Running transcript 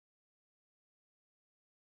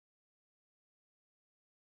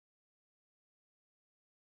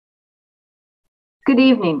Good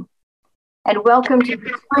evening, and welcome to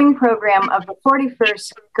the spring program of the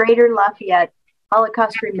 41st Greater Lafayette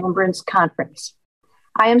Holocaust Remembrance Conference.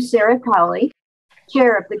 I am Sarah Cowley,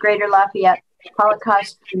 Chair of the Greater Lafayette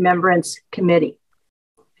Holocaust Remembrance Committee.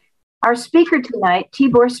 Our speaker tonight,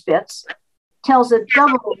 Tibor Spitz, tells a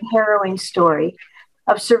doubly harrowing story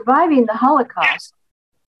of surviving the Holocaust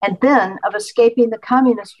and then of escaping the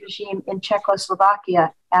communist regime in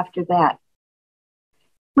Czechoslovakia after that.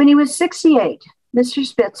 When he was 68, Mr.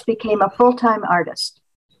 Spitz became a full-time artist.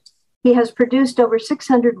 He has produced over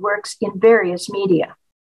 600 works in various media.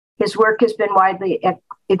 His work has been widely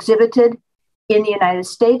exhibited in the United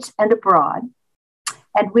States and abroad,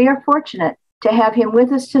 and we are fortunate to have him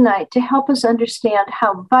with us tonight to help us understand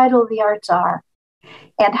how vital the arts are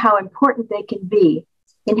and how important they can be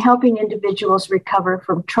in helping individuals recover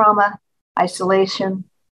from trauma, isolation,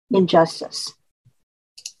 injustice.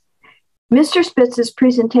 Mr. Spitz's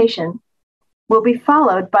presentation will be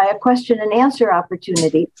followed by a question and answer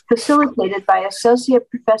opportunity facilitated by Associate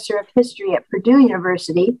Professor of History at Purdue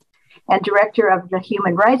University and Director of the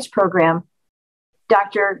Human Rights Program,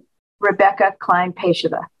 Dr. Rebecca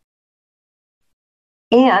Klein-Pesheva.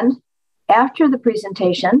 And after the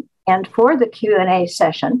presentation and for the Q&A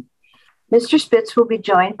session, Mr. Spitz will be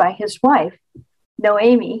joined by his wife,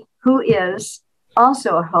 Noemi, who is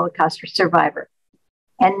also a Holocaust survivor.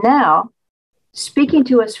 And now, speaking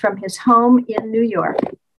to us from his home in New York,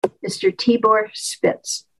 Mr. Tibor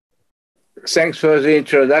Spitz. Thanks for the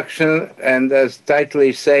introduction. And as title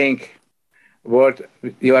is saying, what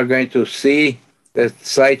you are going to see, the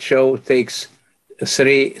slideshow takes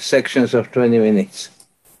 3 sections of 20 minutes.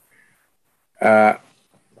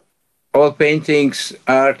 All paintings,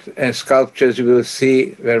 art, and sculptures you will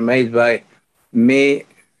see were made by me,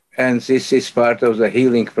 and this is part of the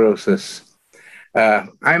healing process.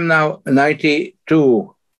 I'm now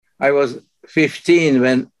 92. I was 15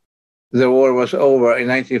 when the war was over in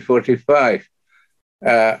 1945.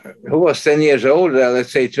 Who was 10 years older,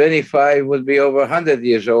 let's say 25, would be over 100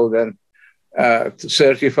 years old, and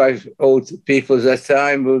 35 old people at that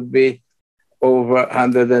time would be over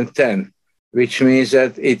 110. Which means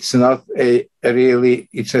that it's not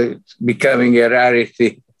it's becoming a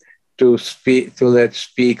rarity to let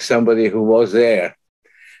speak somebody who was there.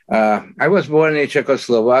 I was born in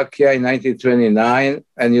Czechoslovakia in 1929,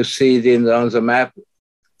 and you see it on the map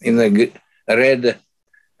in the red.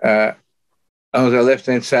 On the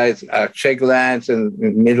left-hand side are Czech lands, and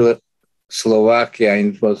in the middle Slovakia,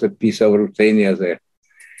 and it was a piece of Ruthenia there.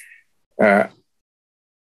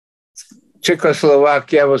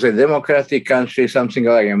 Czechoslovakia was a democratic country, something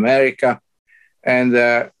like America, and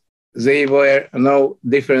there were no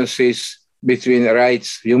differences between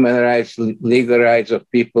rights, human rights, legal rights of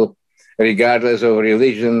people, regardless of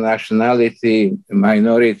religion, nationality,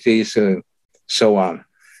 minorities, and so on,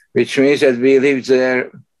 which means that we lived there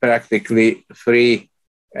practically free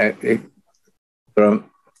from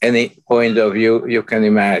any point of view you can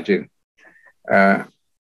imagine.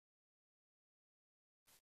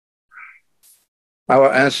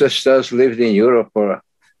 Our ancestors lived in Europe for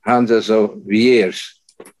hundreds of years,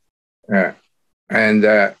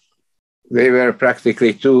 and they were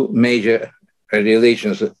practically 2 major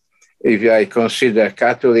religions. If I consider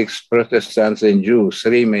Catholics, Protestants, and Jews,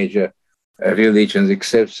 3 major religions,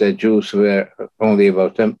 except that Jews were only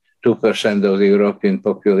about 2% of the European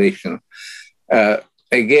population.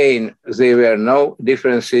 Again, there were no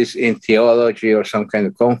differences in theology or some kind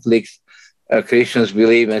of conflict. Christians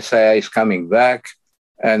believe Messiah is coming back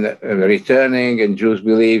and returning, and Jews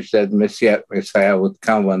believe that Messiah would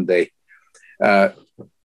come one day.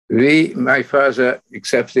 My father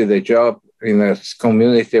accepted a job in a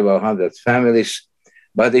community of 100 families,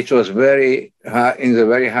 but it was very high, in the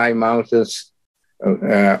very high mountains,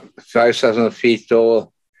 5,000 feet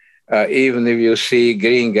tall. Even if you see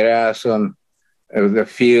green grass on the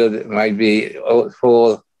field, it might be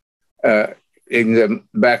fall. In the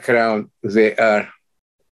background,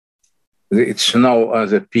 it's snow on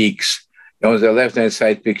the peaks. On the left-hand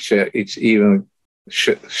side picture, it's even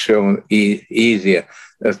shown easier.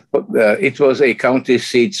 It was a county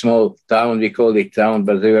seat, small town, we call it town,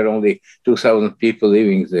 but there were only 2,000 people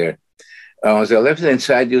living there. On the left-hand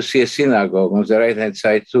side, you see a synagogue, on the right-hand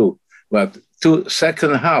side too. But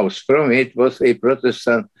second house from it was a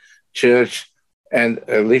Protestant church and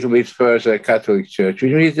a little bit further a Catholic church,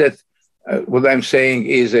 which means that what I'm saying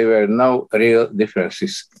is there were no real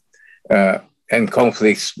differences and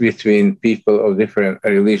conflicts between people of different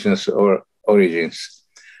religions or origins.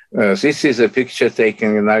 This is a picture taken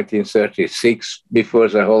in 1936, before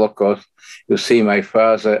the Holocaust. You see my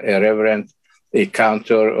father, a reverend, a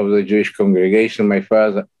cantor of the Jewish congregation.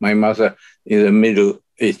 My mother is a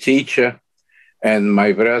a teacher, and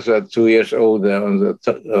my brother, 2 years older, on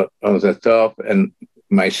the top, and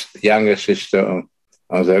my younger sister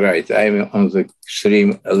on the right. I'm on the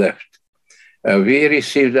extreme left. We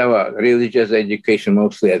received our religious education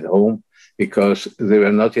mostly at home because there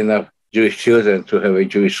were not enough Jewish children to have a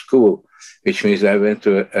Jewish school, which means I went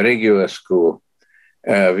to a regular school.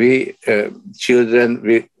 We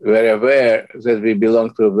were aware that we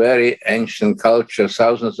belong to a very ancient culture,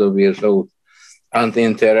 thousands of years old,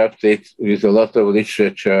 uninterrupted, with a lot of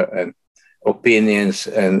literature and opinions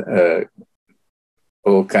and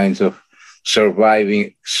all kinds of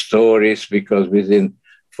surviving stories, because within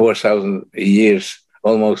 4,000 years,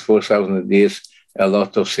 almost 4,000 years, a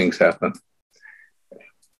lot of things happened.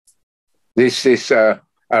 This is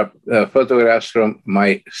photographs from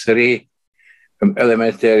my 3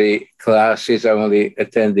 elementary classes. I only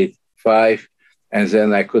attended 5, and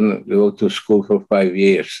then I couldn't go to school for 5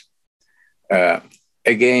 years.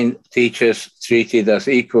 Again, teachers treated us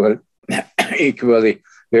equally.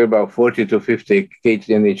 There were about 40 to 50 kids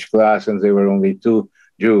in each class, and there were only 2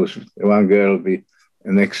 Jews, 1 girl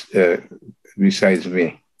besides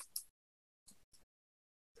me.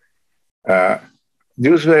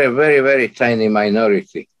 Jews were a very, very tiny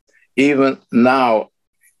minority. Even now,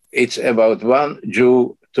 it's about 1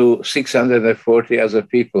 Jew to 640 other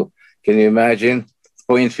people. Can you imagine?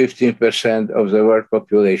 0.15% of the world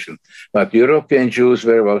population. But European Jews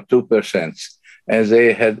were about 2%, and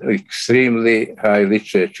they had extremely high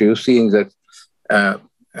literature. You see in that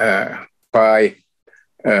pie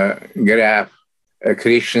graph,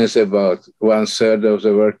 Christians about 1/3 of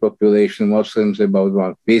the world population, Muslims about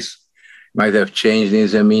 1/5. Might have changed in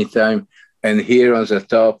the meantime. And here on the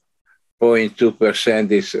top,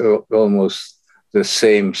 0.2% is almost the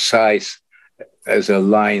same size as a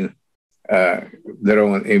line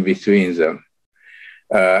drawn in between them.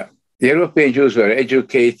 The European Jews were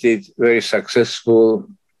educated, very successful,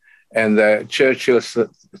 and Churchill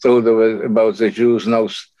told about the Jews, no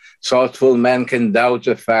thoughtful man can doubt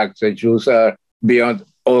the fact that Jews are beyond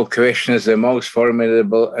all questions the most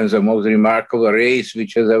formidable and the most remarkable race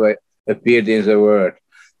which has ever appeared in the world.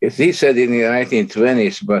 He said in the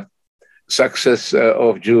 1920s, but success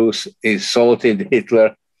of Jews insulted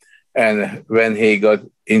Hitler, and when he got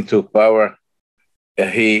into power,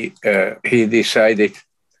 he decided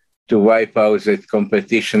to wipe out that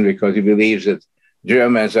competition because he believes that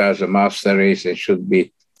Germans are the master race and should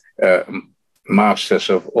be masters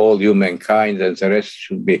of all humankind, and the rest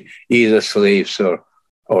should be either slaves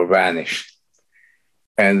or vanished.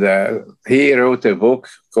 And he wrote a book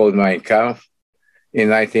called Mein Kampf in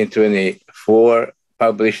 1924,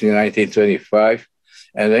 published in 1925.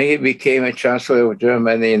 And when he became a chancellor of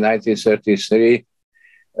Germany in 1933,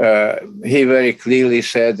 he very clearly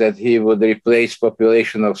said that he would replace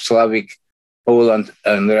population of Slavic Poland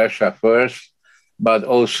and Russia first, but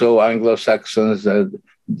also Anglo-Saxons,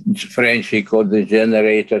 French he called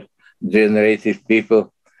degenerated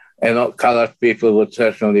people, and all colored people would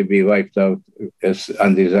certainly be wiped out as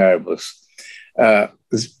undesirables.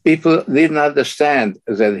 People didn't understand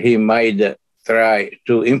that he might try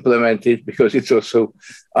to implement it because it was so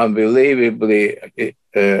unbelievably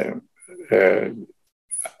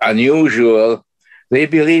unusual. They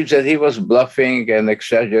believed that he was bluffing and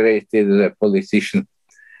exaggerated as a politician.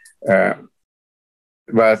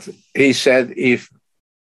 But he said if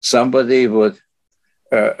somebody would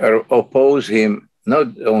oppose him, not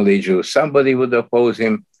only Jews, somebody would oppose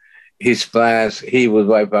him, his plans, he would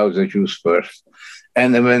wipe out the Jews first.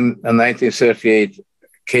 And when 1938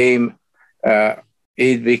 came,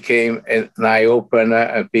 it became an eye-opener,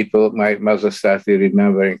 and my mother started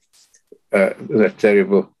remembering the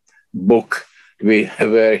terrible book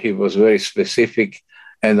where he was very specific,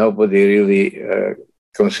 and nobody really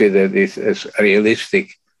considered it as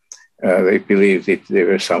realistic. They believed there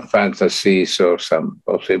were some fantasies or some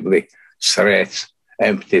possibly threats,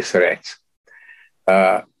 empty threats.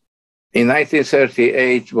 In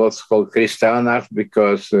 1938, what's called Kristallnacht,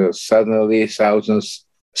 because suddenly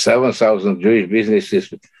 7,000 Jewish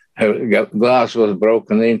businesses, glass was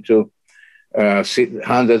broken into,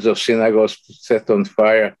 hundreds of synagogues set on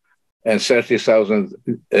fire, and 30,000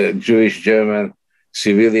 Jewish German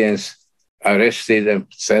civilians arrested and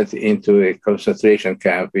sent into a concentration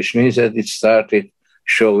camp, which means that it started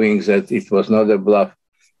showing that it was not a bluff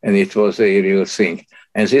and it was a real thing.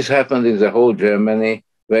 And this happened in the whole Germany,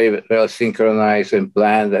 very well synchronized and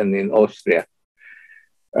planned, and in Austria.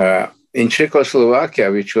 In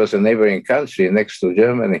Czechoslovakia, which was a neighboring country next to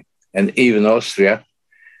Germany, and even Austria,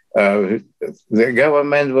 the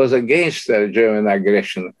government was against German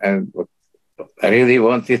aggression and really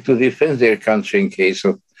wanted to defend their country in case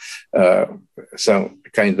of some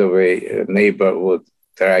kind of a neighbor would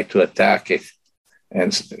try to attack it.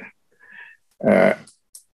 And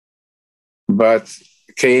but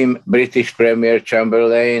came British Premier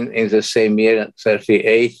Chamberlain in the same year,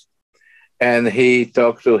 1938, and he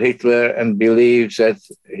talked to Hitler and believes that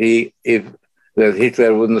that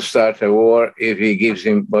Hitler wouldn't start a war if he gives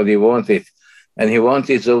him what he wanted. And he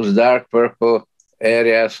wanted those dark purple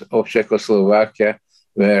areas of Czechoslovakia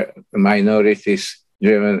where minorities,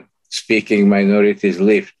 German-speaking minorities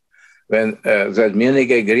lived. When that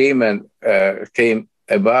Munich Agreement came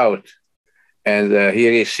about and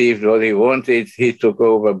he received what he wanted, he took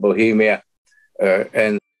over Bohemia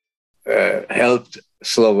and helped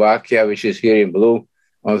Slovakia, which is here in blue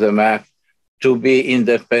on the map, to be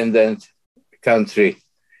independent country.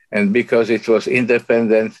 And because it was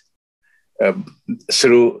independent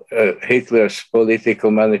through Hitler's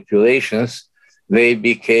political manipulations, they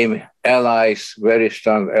became allies, very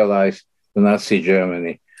strong allies to Nazi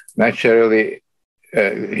Germany. Naturally,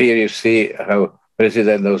 here you see how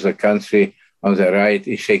president of the country on the right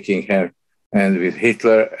is shaking hand with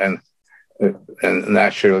Hitler, and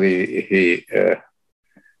naturally he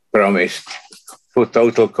promised for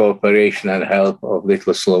total cooperation and help of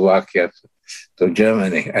little Slovakia to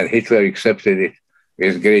Germany. And Hitler accepted it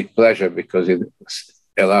with great pleasure because it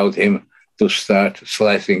allowed him to start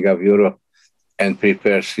slicing up Europe and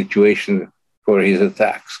prepare situation for his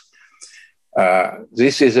attacks.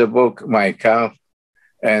 This is a book, Mein Kampf,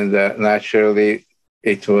 and naturally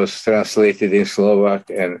it was translated in Slovak,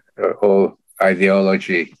 and all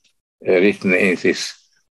ideology written in this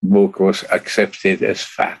book was accepted as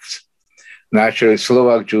facts. Naturally,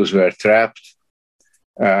 Slovak Jews were trapped,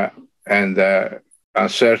 and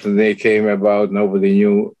uncertainty came about. Nobody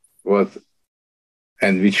knew what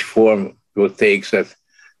and which form would take that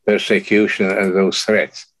persecution and those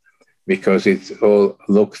threats, because it all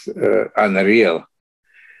looked unreal.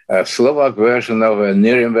 A Slovak version of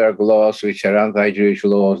Nuremberg laws, which are anti-Jewish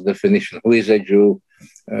laws, definition who is a Jew,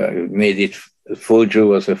 made it full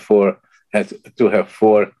Jew had to have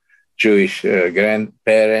 4 Jewish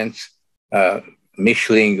grandparents,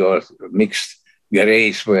 Mischling or mixed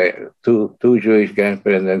race were two Jewish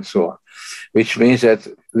grandparents and so on, which means that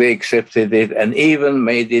they accepted it and even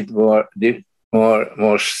made it more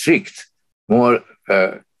strict, more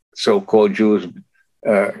so-called Jews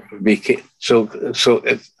became so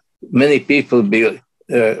many people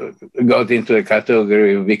got into the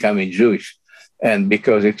category of becoming Jewish, and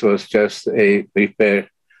because it was just a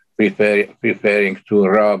preparing to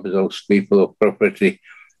rob those people of property,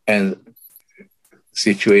 and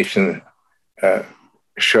situation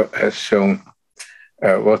has shown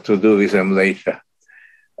what to do with them later.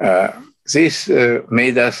 This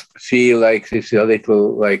made us feel like this is a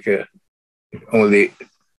little like only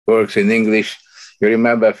works in English. You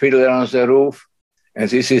remember Fiddler on the Roof? And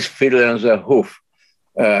this is Fiddler on the Hoof.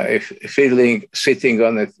 If fiddling sitting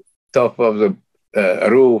on the top of the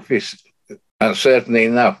roof is uncertain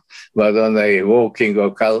enough, but on a walking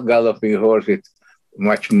or galloping horse, it's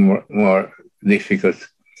much more difficult.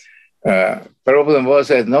 Problem was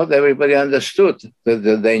that not everybody understood that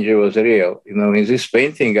the danger was real. You know, in this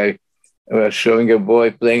painting, I was showing a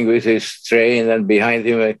boy playing with his train, and behind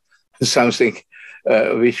him something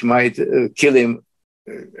which might kill him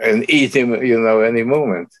and eat him, any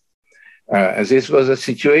moment. And this was a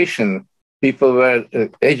situation. People were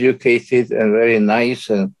educated and very nice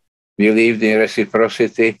and believed in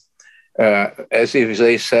reciprocity, as if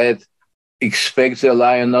they said, expect the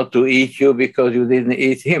lion not to eat you because you didn't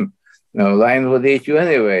eat him. No, lion would eat you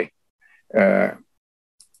anyway.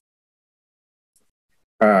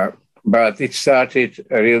 But it started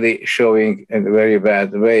really showing in a very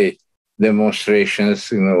bad way.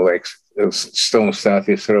 Demonstrations, like stones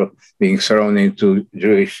started being thrown into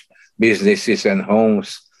Jewish businesses and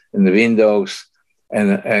homes and windows,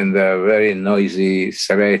 and very noisy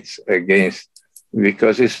threats against,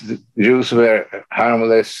 because Jews were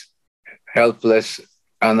harmless, helpless,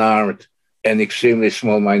 unarmed, an extremely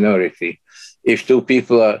small minority. If 2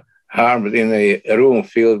 people are harmed in a room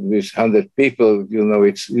filled with 100 people,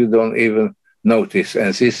 you don't even notice.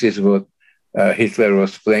 And this is what Hitler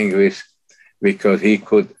was playing with, because he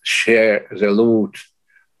could share the loot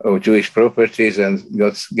of Jewish properties and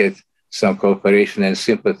get some cooperation and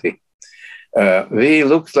sympathy. We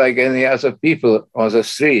looked like any other people on the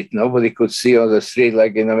street. Nobody could see on the street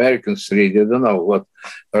like in American street. You don't know what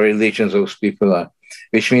religions those people are,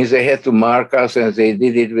 which means they had to mark us, and they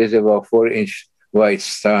did it with about 4-inch white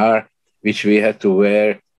star, which we had to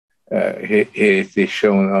wear. Here it is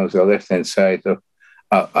shown on the left-hand side of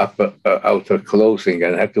outer clothing,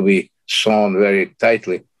 and had to be sewn very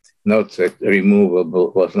tightly, not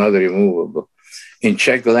removable, was not removable. In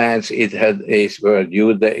Czech lands, it had a word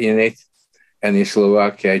Jude in it, and in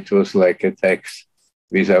Slovakia, it was like a text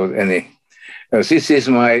without any. This is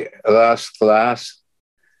my last class.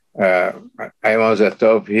 I'm on the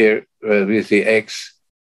top here with the X.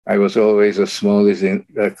 I was always the smallest in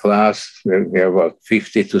the class. We were about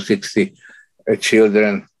 50 to 60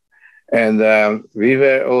 children. And we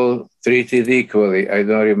were all treated equally. I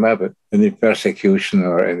don't remember any persecution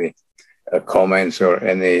or any comments or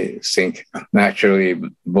anything. Naturally,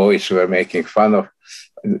 boys were making fun of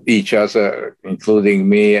each other, including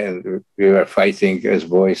me, and we were fighting as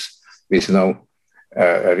boys with no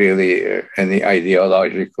really any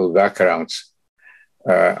ideological backgrounds.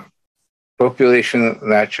 Population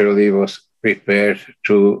naturally was prepared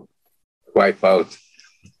to wipe out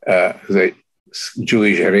the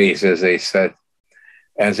Jewish race, as they said,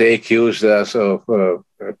 and they accused us of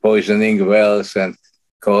poisoning wells and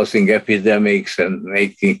causing epidemics and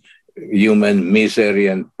making human misery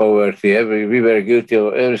and poverty. We were guilty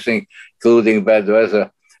of everything, including bad weather,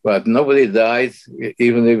 but nobody died,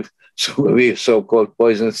 even if we so-called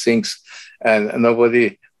poisoned things, and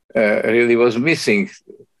nobody really was missing,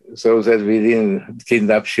 so that we didn't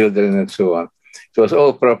kidnap children and so on. It was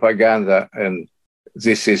all propaganda, and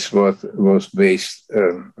this is what was based,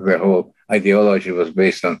 the whole ideology was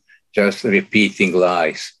based on just repeating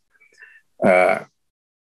lies.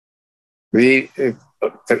 We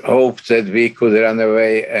hoped that we could run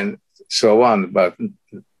away and so on, but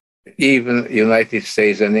even United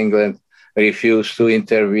States and England refused to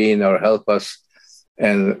intervene or help us.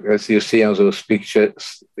 And as you see on those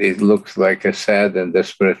pictures, it looks like a sad and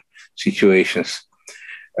desperate situations.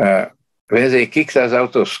 When they kicked us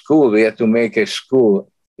out of school, we had to make a school.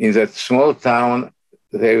 In that small town,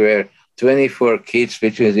 there were 24 kids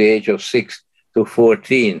between the age of 6 to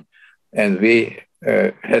 14. And we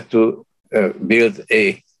had to build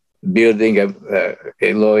a building.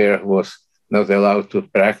 A lawyer was not allowed to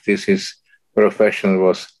practice his profession,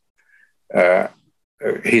 was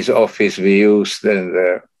his office we used,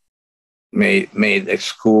 and made a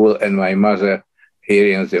school. And my mother,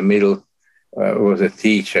 here in the middle, was a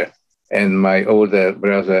teacher. And my older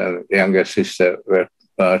brother and younger sister were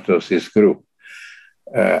part of this group.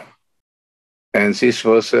 And this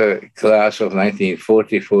was a class of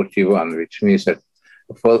 1940-41, which means that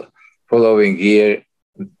the following year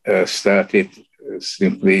started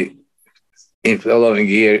simply, in the following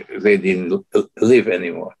year, they didn't live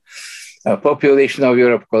anymore. Population of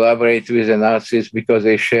Europe collaborated with the Nazis because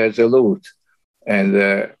they shared the loot. And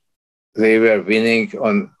they were winning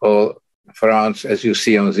on all fronts, as you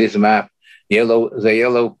see on this map. The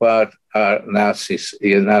yellow part are Nazis.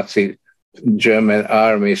 The Nazi German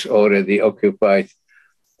armies already occupied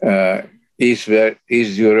East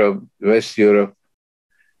Europe, West Europe,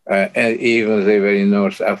 and even they were in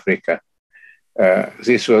North Africa.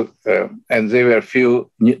 This was, and there were few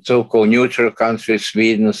so-called neutral countries: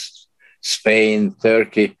 Sweden, Spain,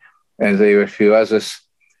 Turkey, and there were a few others.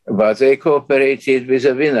 But they cooperated with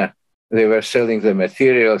the winner. They were selling the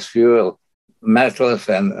materials, fuel, metals,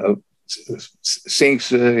 and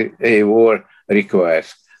things a war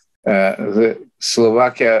requires. The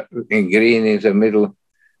Slovakia in green in the middle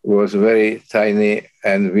was very tiny,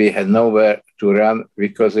 and we had nowhere to run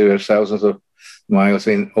because there were thousands of miles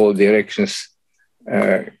in all directions.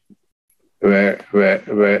 And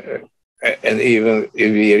even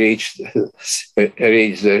if we reached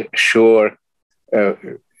the shore,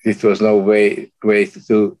 it was no way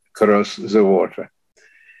to cross the water.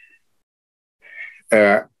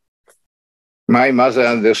 My mother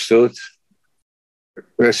understood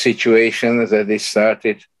the situation, that it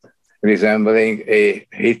started resembling a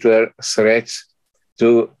Hitler threat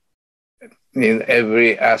in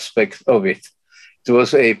every aspect of it. It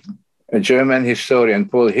was a German historian,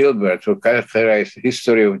 Paul Hilbert, who characterized the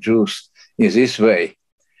history of Jews in this way.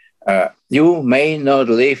 You may not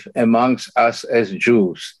live amongst us as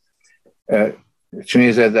Jews, which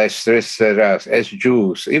means that I stress that as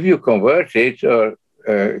Jews. If you converted or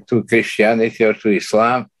to Christianity or to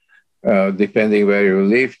Islam, depending where you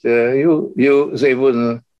lived, they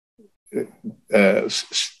wouldn't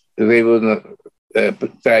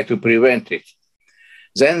try to prevent it.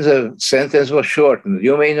 Then the sentence was shortened.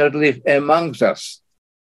 You may not live amongst us,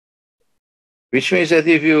 which means that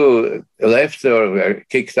if you left or were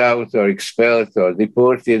kicked out or expelled or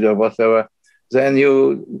deported or whatever, then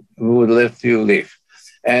you would let you live.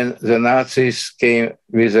 And the Nazis came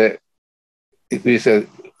with a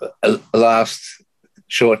last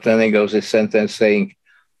shortening of the sentence saying,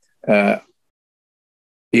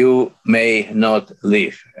 you may not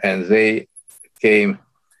live. And they came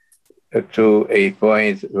to a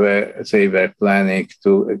point where they were planning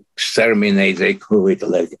to exterminate, they call it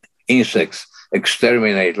like insects,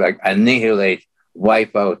 exterminate, like annihilate,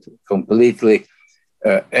 wipe out completely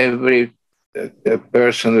every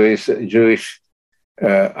person with Jewish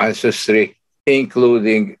ancestry,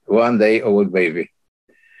 including one-day-old baby.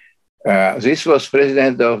 This was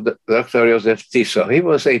president of Dr. Joseph Tiso. He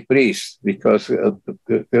was a priest because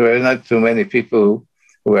there were not too many people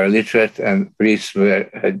who were literate, and priests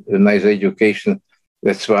had a nice education.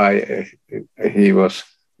 That's why he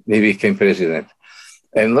became president.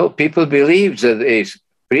 And people believed that a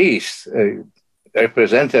priest, a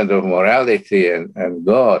representative of morality and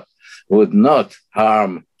God, would not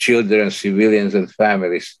harm children, civilians, and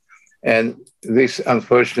families. And this,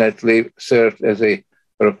 unfortunately, served as a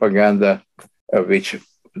propaganda which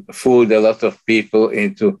fooled a lot of people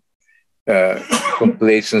into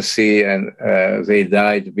complacency, and they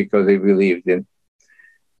died because they believed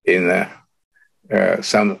in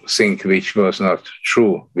something which was not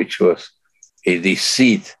true, which was a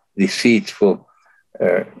deceitful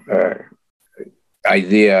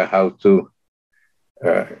idea how to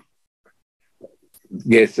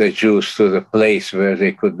get the Jews to the place where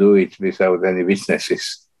they could do it without any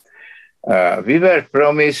witnesses. We were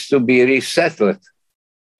promised to be resettled,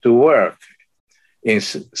 to work in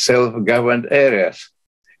self-governed areas.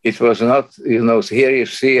 It was not, here you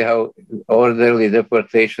see how orderly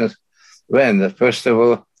deportations went. First of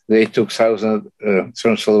all, they took 1,000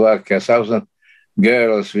 from Slovakia, 1,000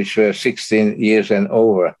 girls which were 16 years and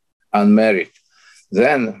over, unmarried.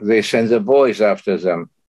 Then they sent the boys after them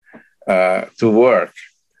to work.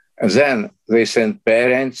 And then they sent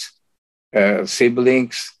parents,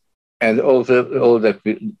 siblings, and all the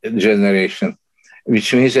generation,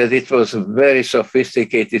 which means that it was a very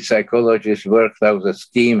sophisticated psychologists worked out the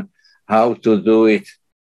scheme how to do it,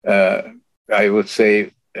 I would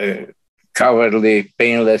say, cowardly,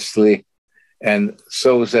 painlessly, and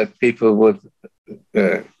so that people would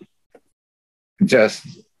just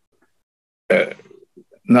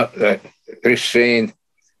not restrained.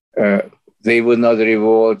 They would not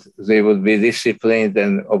revolt. They would be disciplined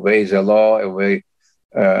and obey the law, obey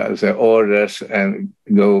the orders, and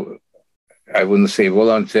go, I wouldn't say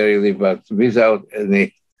voluntarily, but without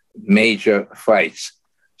any major fights.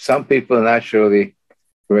 Some people naturally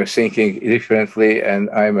were thinking differently, and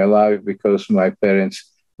I'm alive because my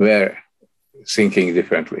parents were thinking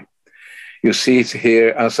differently. You see it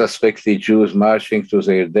here, unsuspected Jews marching to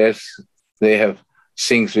their deaths. They have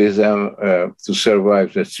things with them to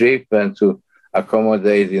survive the trip and to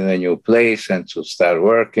accommodate in a new place and to start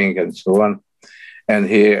working and so on. And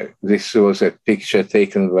here, this was a picture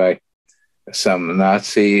taken by some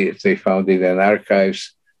Nazi. They found it in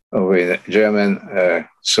archives of a German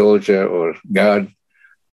soldier or guard.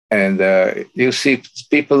 And you see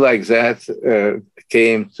people like that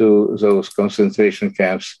came to those concentration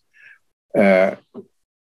camps.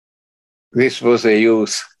 This was a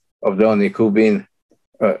youth of Donny Kubin,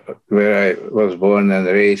 where I was born and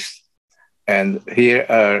raised. And here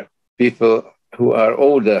are people who are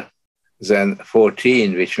older than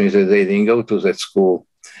 14, which means that they didn't go to that school.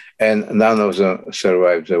 And none of them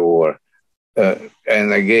survived the war.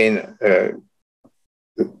 And again,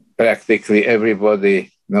 practically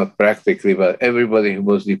everybody, not practically, but everybody who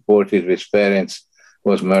was deported with parents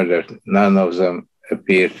was murdered. None of them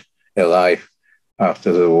appeared alive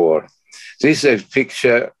after the war. This is a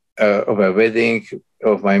picture of a wedding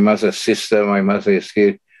of my mother's sister. My mother is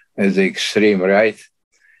here at the extreme right,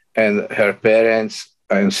 and her parents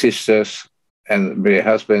and sisters and their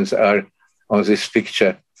husbands are on this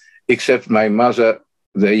picture. Except my mother,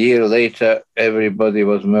 the year later, everybody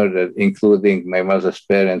was murdered, including my mother's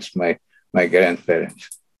parents, my grandparents.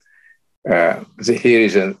 Here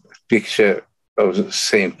is a picture of the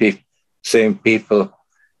same people.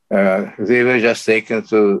 They were just taken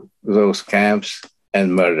to those camps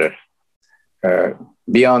and murdered,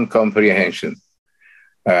 beyond comprehension.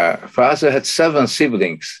 Father had 7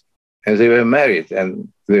 siblings, and they were married,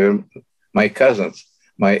 and they were my cousins,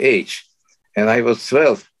 my age. And I was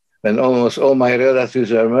 12, and almost all my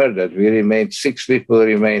relatives were murdered. 6 people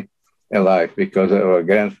remained alive because our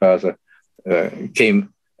grandfather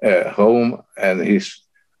came home, and his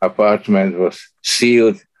apartment was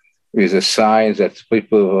sealed with a sign that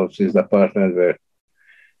people of his apartment were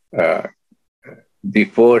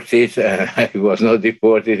deported, and he was not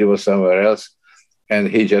deported, he was somewhere else. And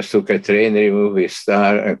he just took a train, removed his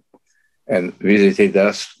star, and visited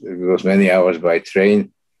us. It was many hours by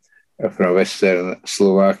train from western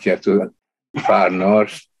Slovakia to far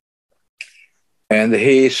north. And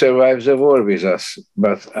he survived the war with us.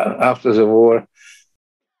 But after the war,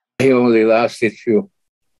 he only lasted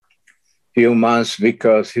few months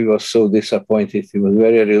because he was so disappointed. He was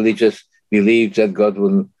very religious, believed that God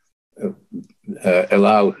wouldn't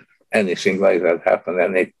allow anything like that happen,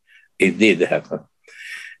 and it did happen.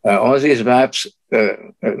 On these maps, this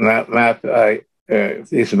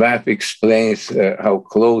map explains how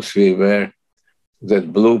close we were.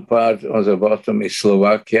 That blue part on the bottom is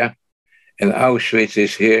Slovakia, and Auschwitz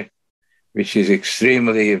is here, which is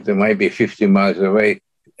extremely, there might be 50 miles away,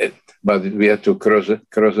 but we had to cross a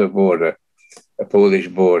border, a Polish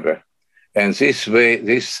border. And this way,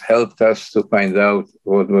 this helped us to find out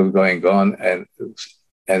what was going on and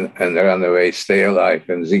run away, stay alive,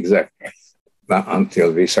 and zigzag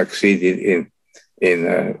until we succeeded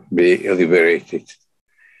in being liberated.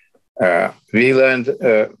 We learned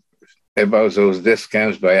about those death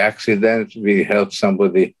camps by accident. We helped some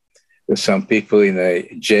people in a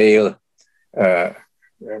jail.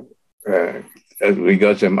 We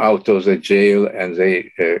got them out of the jail, and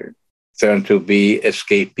they turned to be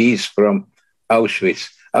escapees from Auschwitz.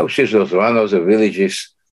 Auschwitz was one of the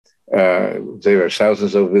villages. There were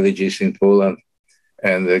thousands of villages in Poland,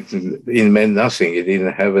 and it meant nothing. It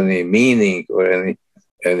didn't have any meaning or any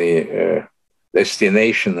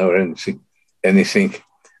destination or anything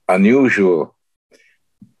unusual.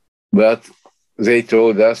 But they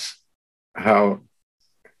told us how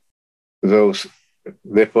those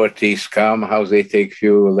deportees come, how they take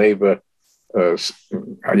few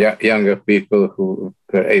younger people who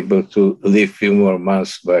were able to live few more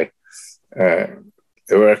months by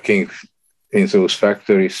working in those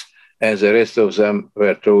factories, and the rest of them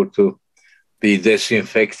were told to be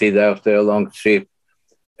disinfected after a long trip.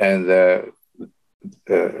 And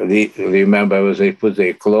remember, they put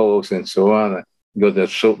their clothes and so on, got a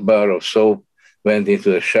bar of soap, went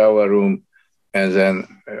into the shower room, and then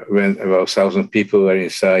when about 1,000 people were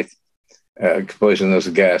inside, poisonous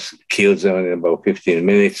gas killed them in about 15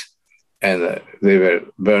 minutes, and they were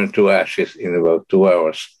burned to ashes in about 2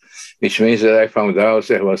 hours, which means that I found out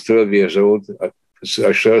that I was 12 years old. I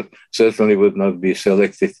certainly would not be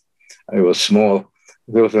selected. I was small,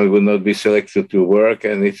 certainly would not be selected to work,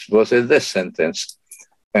 and it was a death sentence.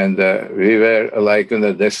 And we were like on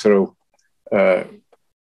a death row,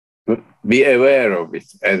 be aware of it.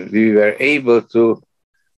 And we were able to,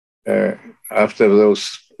 after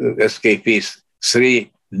those escapees,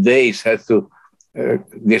 3 days had to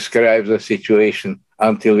describe the situation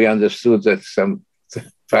until we understood that some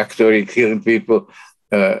factory killing people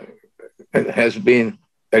has been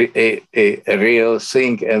a real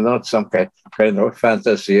thing and not some kind of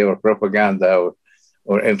fantasy or propaganda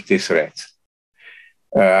or empty threat.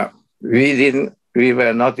 We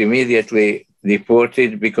were not immediately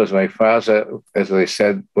deported because my father, as I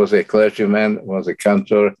said, was a clergyman, was a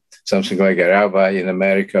cantor, something like a rabbi in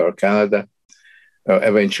America or Canada,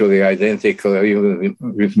 eventually identical, even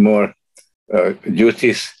with more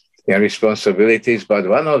duties and responsibilities. But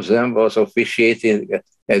one of them was officiating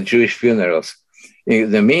at Jewish funerals.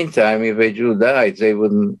 In the meantime, if a Jew died,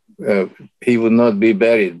 he would not be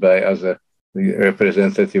buried by other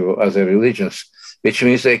representative of other religions, which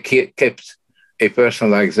means they kept a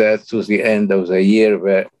person like that to the end of the year,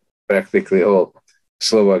 where practically all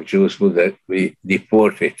Slovak Jews would be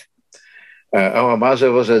deported. Our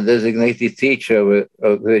mother was a designated teacher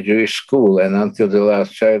of the Jewish school, and until the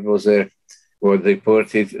last child was there, was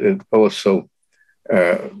deported. Also,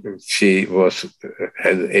 she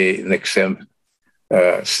had an exempt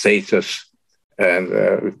status, and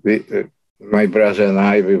my brother and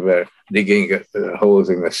I, we were digging holes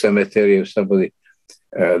in the cemetery if somebody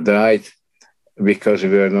died, because we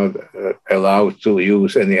were not allowed to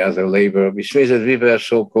use any other labor, which means that we were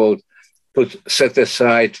so-called set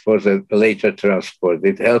aside for the later transport.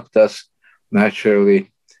 It helped us naturally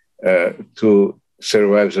to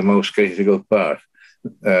survive the most critical part.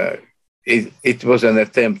 It was an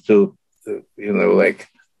attempt to,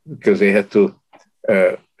 because they had to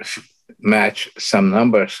match some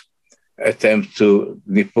numbers, attempt to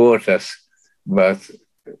deport us, but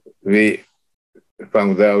we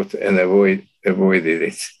found out and avoided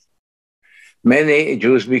it. Many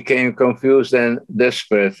Jews became confused and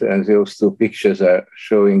desperate, and those 2 pictures are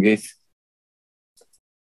showing it.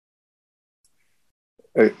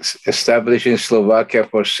 Established in Slovakia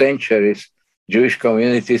for centuries, Jewish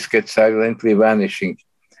communities kept silently vanishing.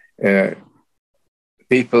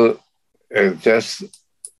 People just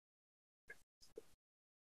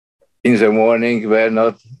in the morning were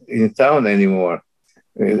not in town anymore.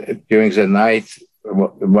 During the night,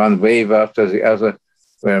 one wave after the other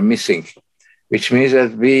were missing, which means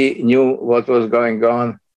that we knew what was going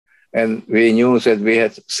on, and we knew that we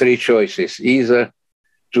had 3 choices: either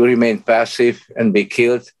to remain passive and be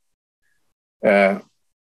killed,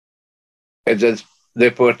 at that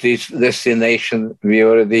deportees destination. We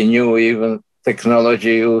already knew even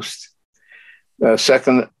technology used.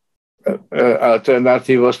 Second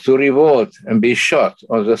alternative was to revolt and be shot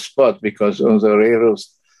on the spot, because on the railroad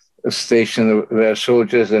station were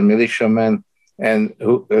soldiers and militiamen, and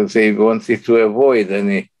they wanted to avoid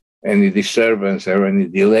any disturbance or any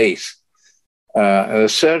delays. The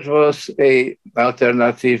third was an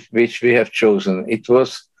alternative which we have chosen. It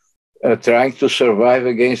was trying to survive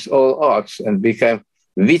against all odds and become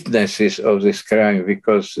witnesses of this crime,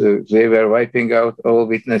 because they were wiping out all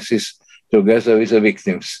witnesses together with the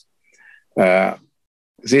victims.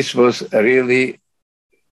 This was really,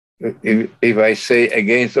 if I say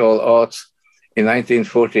against all odds, in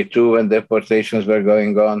 1942, when deportations were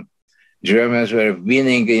going on, Germans were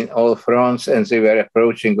winning in all fronts, and they were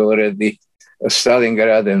approaching already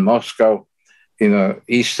Stalingrad and Moscow,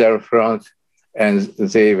 Eastern Front, and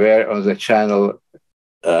they were on the channel,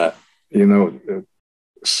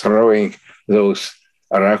 throwing those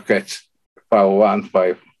rockets, PAU-1,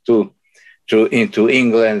 PAU-2, into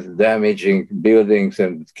England, damaging buildings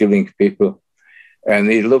and killing people.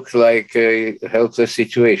 And it looked like a helpless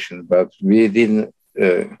situation, but we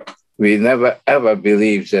never ever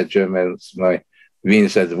believed that Germans might win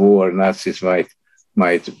that war, Nazis might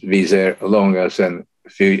be there longer than a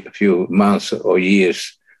few months or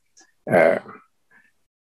years.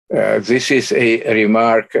 This is a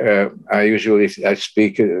remark I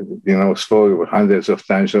speak, spoke hundreds of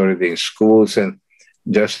times already in schools, and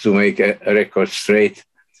just to make a record straight,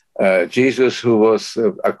 Jesus, who was,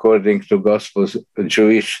 according to Gospels,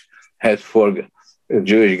 Jewish, had 4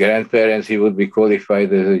 Jewish grandparents. He would be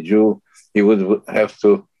qualified as a Jew. He would have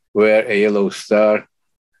to wear a yellow star,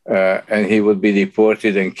 and he would be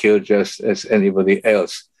deported and killed just as anybody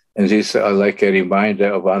else. And these are like a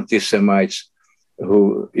reminder of anti-Semites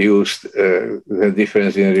who used the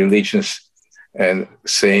difference in religions and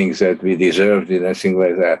saying that we deserved it and things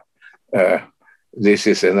like that. This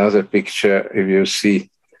is another picture, if you see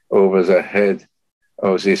over the head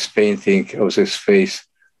of this painting, of this face.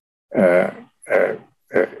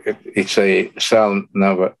 It's a Psalm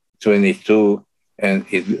number 22, and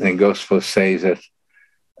the Gospel says that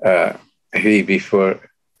he, before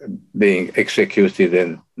being executed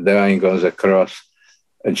and dying on the cross,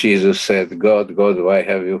 Jesus said, God, God, why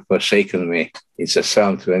have you forsaken me? It's a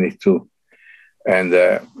Psalm 22. And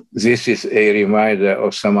this is a reminder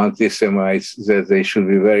of some anti-Semites that they should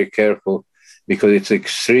be very careful, because it's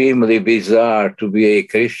extremely bizarre to be a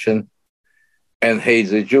Christian and hate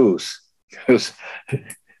the Jews, because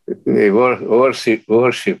they worship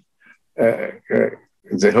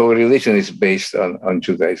the whole religion is based on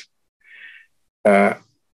Judaism.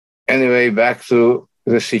 Anyway, back to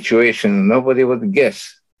the situation. Nobody would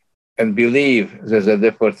guess and believe that the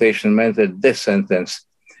deportation meant a death sentence,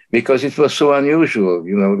 because it was so unusual.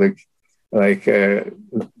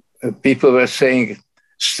 People were saying,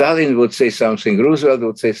 Stalin would say something, Roosevelt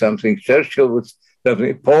would say something, Churchill would say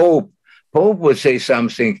something, Pope would say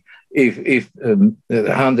something if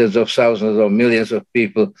hundreds of thousands or millions of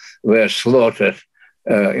people were slaughtered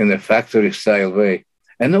in a factory-style way.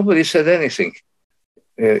 And nobody said anything.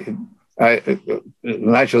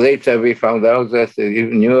 Much later, we found out that the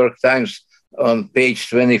New York Times on page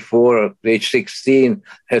 24 or page 16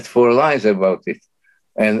 had 4 lines about it,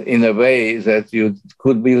 and in a way that you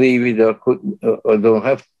could believe it or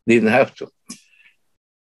didn't have to.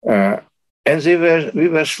 And we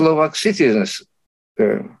were Slovak citizens,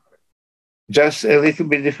 just a little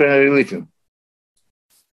bit different religion.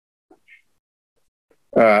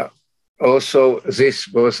 Also, this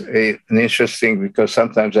was an interesting, because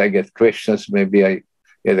sometimes I get questions, maybe I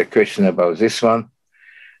get a question about this one.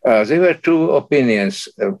 There were 2 opinions.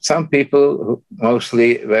 Some people,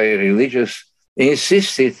 mostly very religious,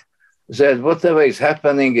 insisted that whatever is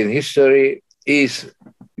happening in history is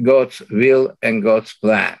God's will and God's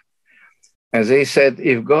plan. And they said,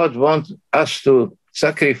 if God wants us to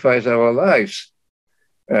sacrifice our lives,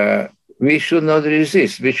 we should not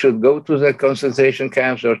resist. We should go to the concentration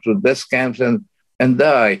camps or to death camps and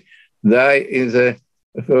die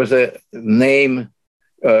for the name,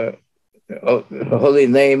 holy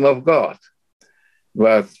name of God.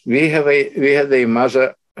 But we had a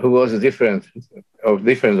mother who was of different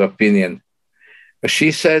opinion.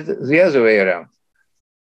 She said the other way around.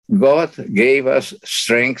 God gave us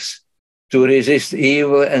strength to resist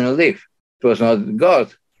evil and live. It was not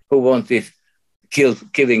God who wanted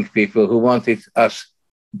killing people, who wanted us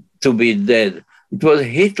to be dead. It was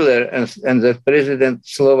Hitler and the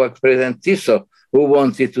Slovak President Tiso who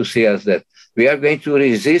wanted to see us dead. We are going to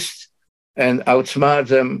resist and outsmart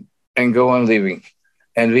them and go on living.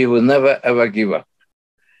 And we will never, ever give up.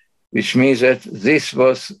 which means that this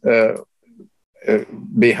was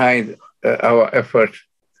behind our effort,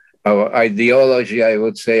 our ideology, I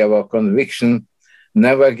would say, our conviction,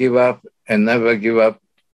 never give up and never give up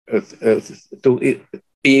to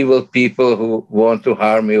evil people who want to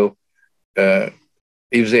harm you.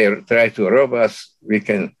 If they try to rob us, we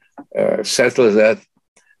can settle that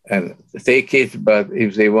and take it. But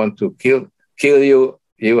if they want to kill you,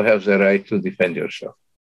 you have the right to defend yourself.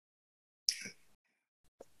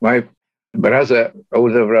 My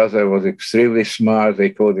older brother, was extremely smart. They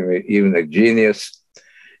called him even a genius.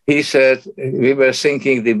 He said, we were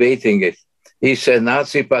thinking, debating it. He said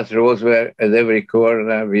Nazi patrols were at every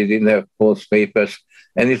corner. We didn't have false papers.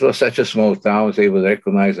 And it was such a small town, they would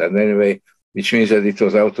recognize that anyway, which means that it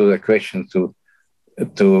was out of the question to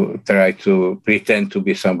try to pretend to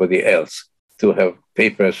be somebody else, to have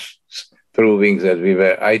papers proving that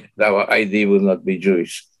our ID would not be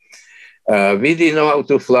Jewish. We didn't know how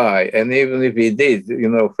to fly. And even if we did,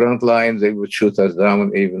 front lines, they would shoot us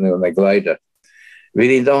down even on a glider. We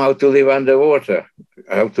didn't know how to live underwater,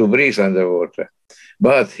 how to breathe underwater.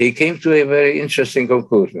 But he came to a very interesting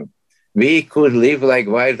conclusion. We could live like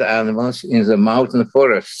wild animals in the mountain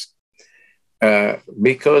forests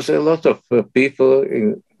because a lot of people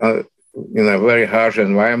in a very harsh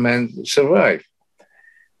environment survive.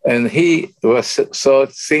 And he was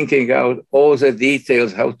thinking out all the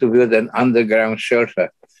details, how to build an underground shelter,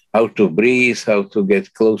 how to breathe, how to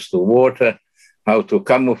get close to water, how to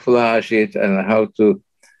camouflage it, and how to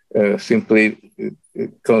simply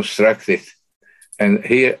construct it. And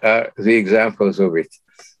here are the examples of it.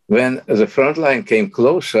 When the front line came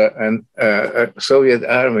closer and a Soviet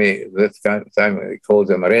army, that time we called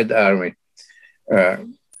them Red Army,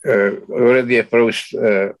 already approached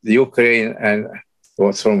Ukraine and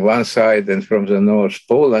was from one side, and from the north,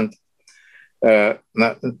 Poland,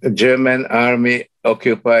 German army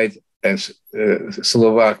occupied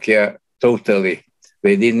Slovakia totally.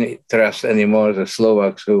 They didn't trust anymore the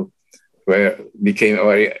Slovaks, who became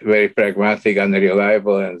very, very pragmatic and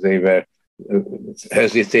reliable, and they were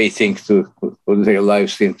hesitating to put their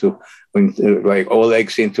lives into like all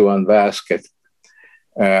eggs into one basket.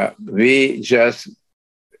 We just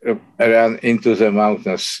ran into the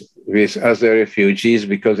mountains with other refugees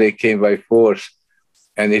because they came by force,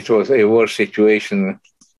 and it was a war situation,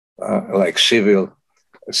 like civil.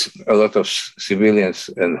 A lot of civilians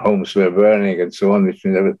and homes were burning and so on, which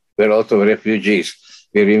means there were a lot of refugees.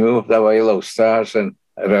 We removed our yellow stars and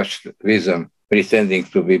rushed with them, pretending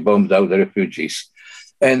to be bombed out refugees.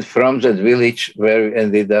 And from that village where we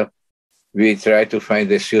ended up, we tried to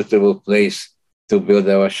find a suitable place to build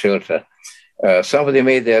our shelter. Somebody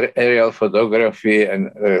made their aerial photography,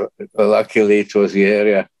 and luckily it was the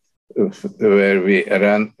area where we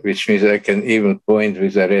ran, which means I can even point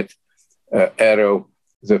with a red arrow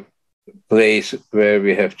the place where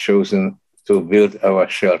we have chosen to build our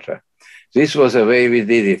shelter. This was the way we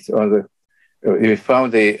did it. We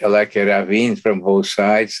found like a ravine from both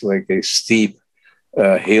sides, like a steep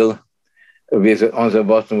hill. On the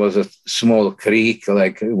bottom was a small creek,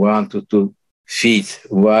 like 1 to 2 feet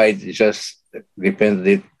wide, just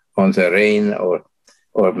depended on the rain or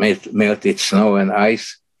melted snow and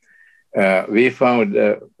ice. We found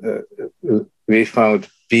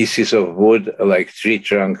pieces of wood, like tree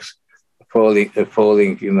trunks, falling,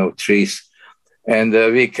 trees, and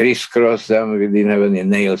we crisscrossed them. We didn't have any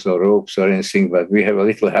nails or ropes or anything, but we have a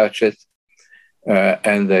little hatchet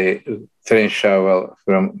and a trench shovel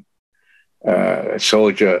from a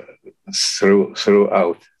soldier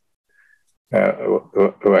throughout.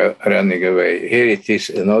 While running away. Here it is,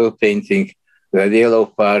 an oil painting. The yellow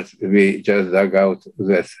part, we just dug out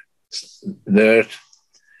that dirt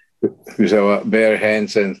with our bare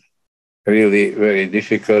hands, and really very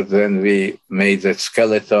difficult. Then we made that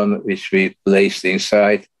skeleton, which we placed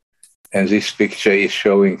inside. And this picture is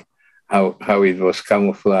showing how it was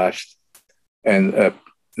camouflaged. And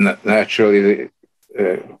naturally,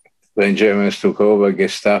 when Germans took over,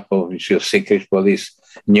 Gestapo, which was secret police,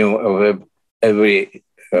 knew of every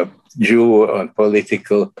Jew or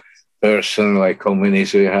political person, like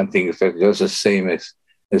communists were hunting, just the same as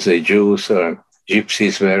the Jews, or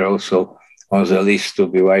Gypsies were also on the list to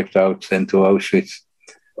be wiped out, sent to Auschwitz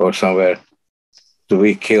or somewhere to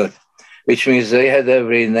be killed, which means they had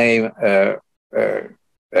every name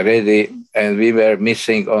ready, and we were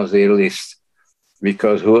missing on their list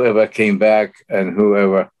because whoever came back and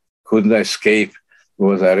whoever couldn't escape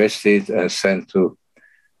was arrested and sent to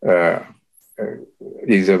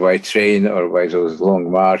either by train or by those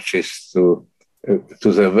long marches to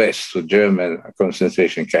the west, to German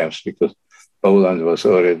concentration camps, because Poland was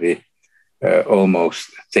already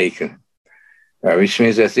almost taken. which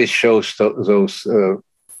means that it shows those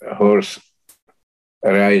horse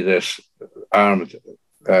riders, armed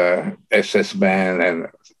SS men and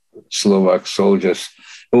Slovak soldiers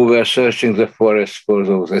who were searching the forest for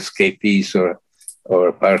those escapees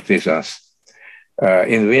or partisans.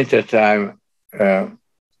 In wintertime,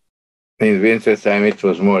 it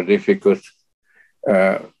was more difficult,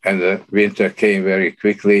 and the winter came very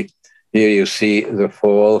quickly. Here you see the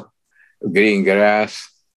fall, green grass,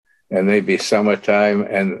 and maybe summertime,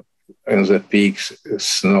 and on the peaks,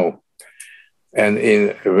 snow. And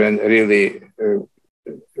when really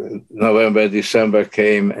November, December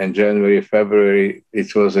came, and January, February,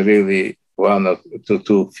 it was really 1 to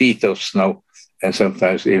 2 feet of snow, and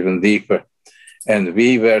sometimes even deeper. And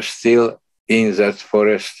we were still in that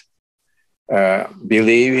forest,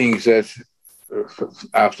 believing that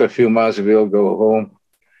after a few months we'll go home.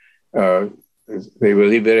 They will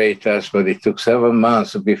liberate us, but it took 7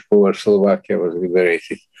 months before Slovakia was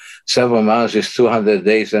liberated. 7 months is 200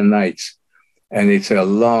 days and nights. And it's a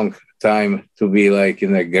long time to be like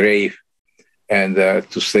in a grave and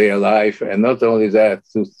to stay alive. And not only that,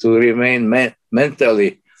 to remain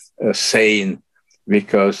mentally sane,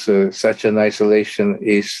 because such an isolation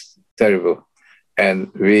is terrible. And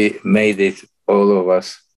we made it, all of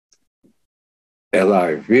us,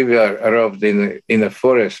 alive. We were robbed in a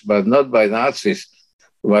forest, but not by Nazis,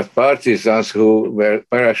 but partisans who were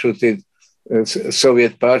parachuted,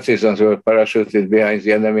 Soviet partisans who were parachuted behind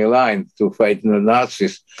the enemy line to fight the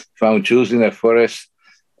Nazis, found Jews in a forest,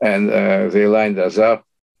 and they lined us up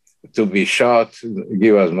to be shot,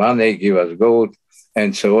 give us money, give us gold,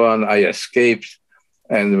 and so on. I escaped.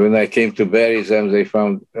 And when I came to bury them, they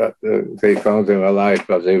found them alive,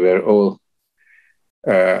 but they were all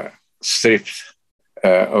stripped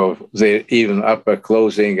of their even upper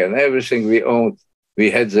clothing and everything we owned. We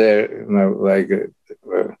had there, like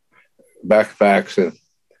backpacks and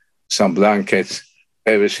some blankets.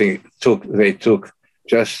 Everything they took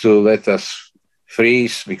just to let us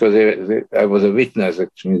freeze, because I was a witness,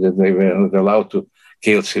 actually, that they were not allowed to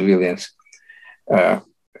kill civilians,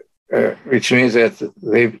 which means that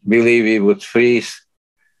they believe we would freeze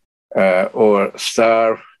or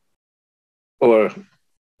starve, or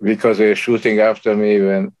because they were shooting after me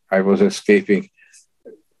when I was escaping,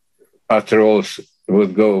 patrols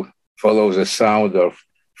would go follow the sound of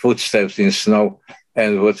footsteps in snow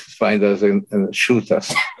and would find us and shoot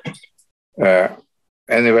us.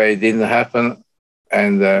 Anyway, it didn't happen.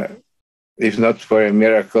 And if not for a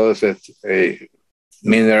miracle that a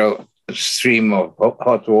mineral stream of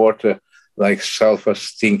hot water, like sulfur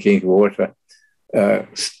stinking water,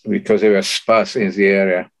 because there were spas in the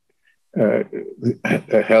area,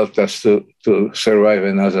 helped us to survive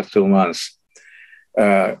another 2 months.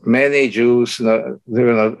 Many Jews, they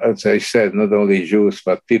were not, as I said, not only Jews,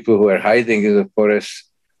 but people who were hiding in the forest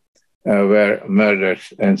were murdered.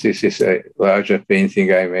 And this is a larger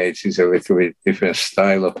painting I made. It's a little bit different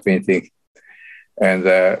style of painting. And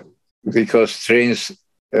because trains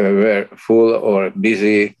were full or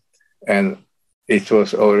busy, and it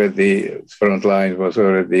was already, front line was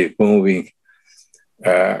already moving.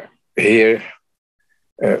 Here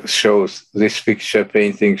shows, this picture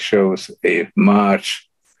painting shows a march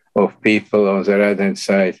of people on the right-hand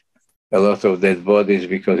side, a lot of dead bodies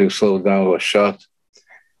because you slowed down or shot.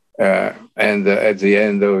 And at the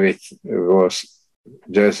end of it was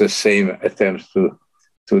just the same attempt to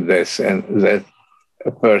death. And that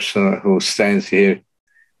person who stands here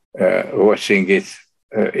watching it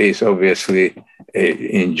is obviously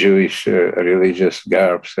in Jewish religious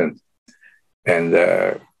garbs, and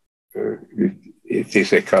it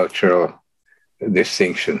is a cultural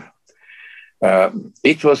distinction.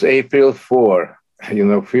 It was April 4.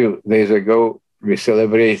 A few days ago, we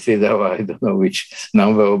celebrated our, I don't know which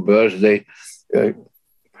number of birthday.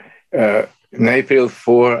 In April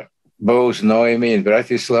 4, both Noemi in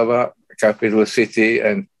Bratislava, capital city,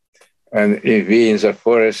 and we in the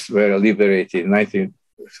forest were liberated in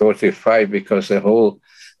 1945, because the whole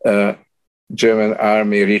German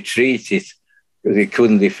army retreated. They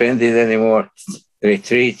couldn't defend it anymore,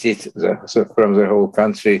 retreated from the whole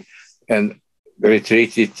country and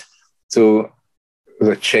retreated to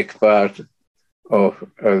the Czech part of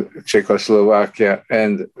Czechoslovakia,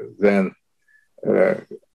 and then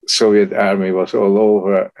Soviet army was all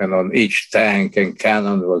over, and on each tank and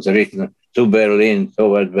cannon was written, to Berlin,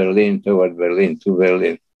 toward Berlin, toward Berlin, to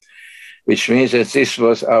Berlin, which means that this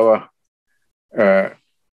was our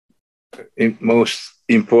most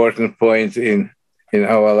important point in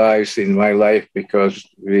our lives, in my life, because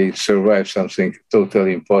we survived something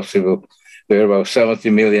totally impossible. There were about 70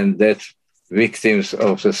 million dead victims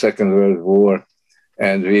of the Second World War,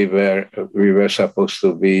 and we were supposed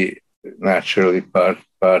to be naturally part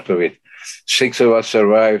of it. 6 of us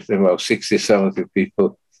survived, and about 60, 70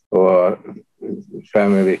 people of our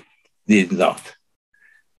family did not.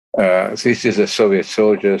 This is the Soviet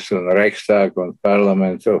soldiers on the Reichstag, on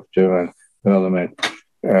Parliament of German Parliament,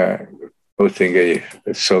 putting a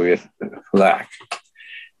Soviet flag.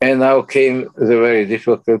 And now came the very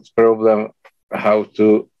difficult problem, how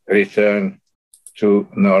to return to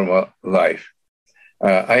normal life.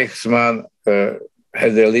 Eichmann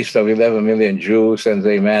had a list of 11 million Jews, and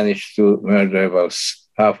they managed to murder about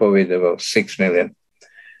half of it, about 6 million.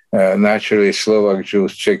 Naturally, Slovak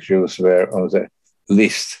Jews, Czech Jews were on the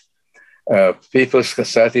list. People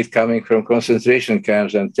started coming from concentration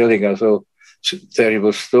camps and telling us all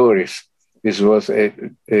terrible stories. This was a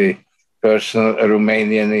person, a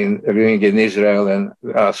Romanian living in Israel, and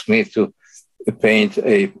asked me to paint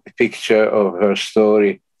a picture of her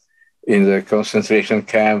story in the concentration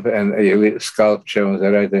camp and a sculpture on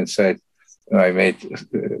the right-hand side I made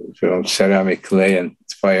from ceramic clay and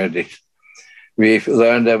fired it. We've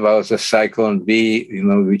learned about the Cyclone B,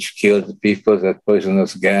 which killed people, that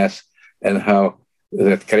poisonous gas, and how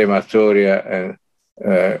that crematoria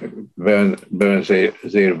burn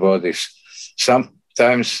their bodies.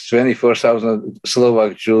 Sometimes 24,000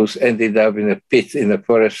 Slovak Jews ended up in a pit in the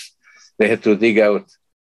forest. They had to dig out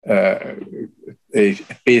a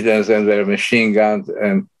pit, and then were machine gunned,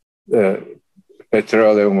 and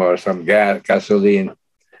petroleum or some gasoline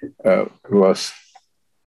was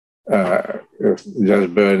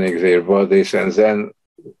just burning their bodies, and then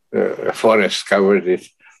a forest covered it,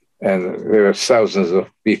 and there were thousands of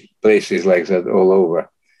places like that all over.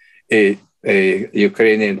 A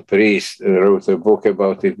Ukrainian priest wrote a book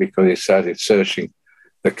about it because he started searching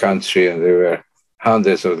the country, and there were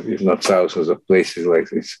hundreds of, if not thousands of places like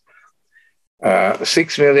this.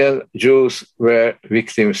 6 million Jews were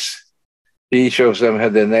victims. Each of them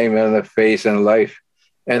had a name and a face and life,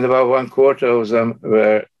 and about 1/4 of them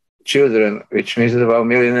were children, which means that about 1.5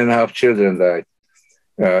 million children died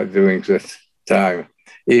during that time.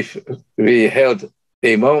 If we held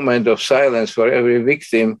a moment of silence for every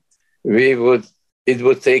victim, it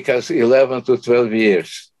would take us 11 to 12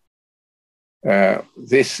 years.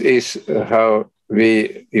 This is how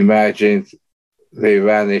we imagined they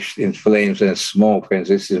vanished in flames and smoke, and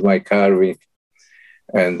this is my carving.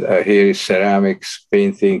 And here is ceramics,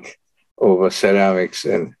 painting over ceramics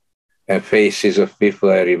and faces of people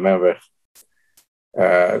I remember.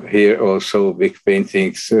 Here also big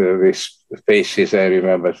paintings with faces I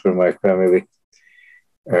remember from my family.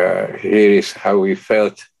 Here is how we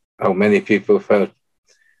felt, how many people felt,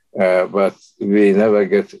 but we never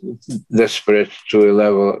get desperate to a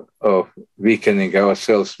level of weakening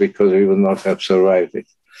ourselves because we would not have survived it.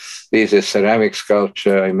 This is a ceramic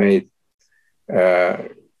sculpture I made.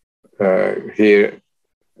 Here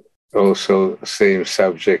also same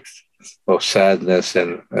subject of sadness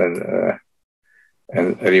and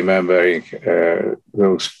remembering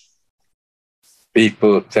those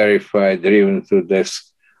people terrified, driven to death,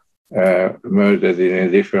 murdered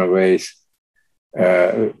in different ways.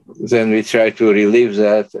 Then we try to relive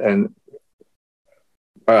that, and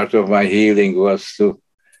part of my healing was to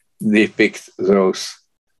depict those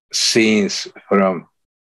scenes from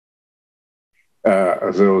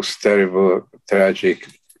those terrible, tragic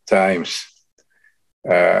times.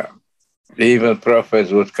 Even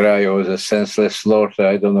prophets would cry over the senseless slaughter.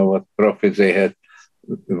 I don't know what profit they had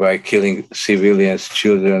by killing civilians,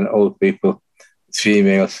 children, old people,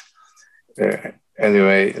 females.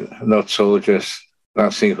 Anyway, not soldiers,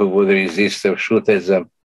 nothing who would resist or shoot at them.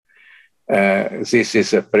 This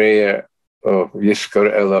is a prayer of Yizkor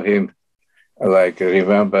Elohim, like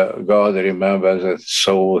God remembers the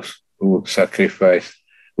souls who sacrificed,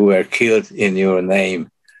 who were killed in your name,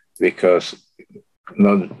 because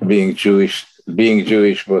not being Jewish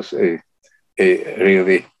was a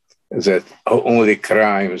really that only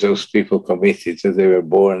crime those people committed, that they were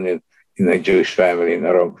born in a Jewish family, in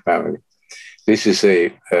a wrong family. This is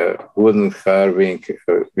a wooden carving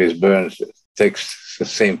with burned text, the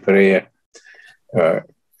same prayer.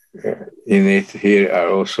 In it, here are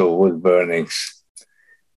also wood burnings.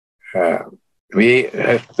 We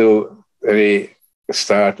have to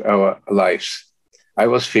restart our lives. I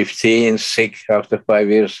was 15, sick after 5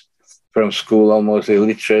 years from school, almost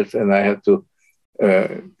illiterate, and I had to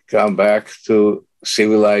come back to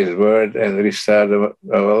civilized world and restart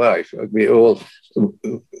our life. We all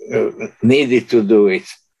needed to do it,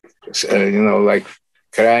 like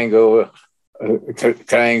crying over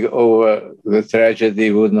the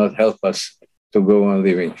tragedy would not help us to go on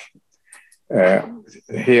living.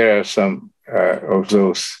 Here are some of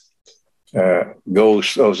those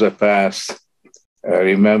ghosts of the past,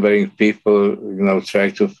 remembering people,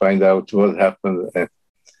 trying to find out what happened.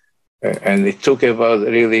 And it took about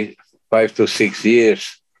really 5 to 6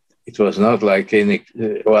 years. It was not like any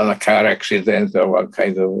one car accident or one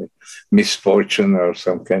kind of misfortune or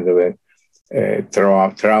some kind of a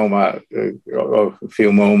trauma of a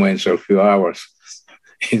few moments or a few hours.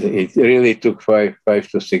 It really took five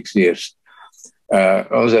to 6 years.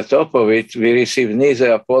 On the top of it, we received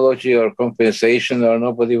neither apology or compensation, or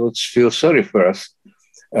nobody would feel sorry for us.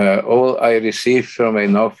 All I received from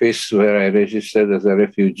an office where I registered as a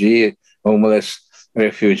refugee, homeless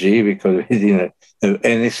refugee, because we didn't have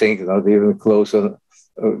anything, not even clothes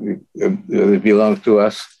belonged to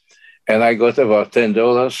us. And I got about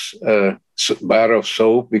 $10, bar of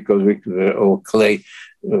soap, because we were all clay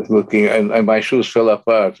looking, and my shoes fell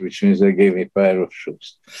apart, which means they gave me a pair of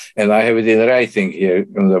shoes. And I have it in writing here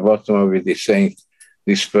on the bottom of it, is saying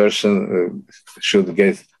this person should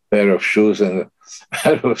get a pair of shoes and a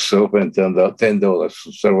bar of soap and $10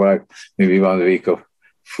 to survive maybe 1 week of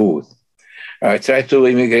food. I tried to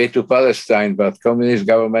immigrate to Palestine, but communist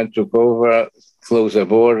government took over, closed the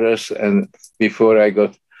borders, and because I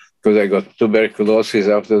got tuberculosis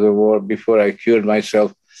after the war, before I cured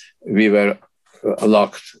myself, we were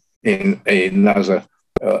locked in another,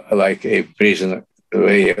 like a prison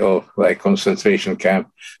way of like concentration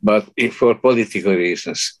camp, but for political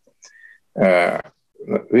reasons.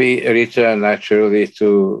 We returned naturally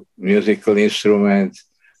to musical instruments.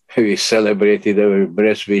 We celebrated every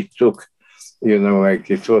breath we took. Like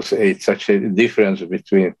it was such a difference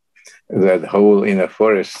between that hole in a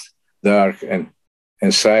forest, dark and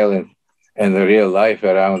silent, and the real life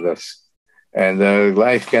around us. And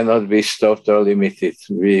life cannot be stopped or limited.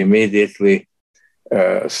 We immediately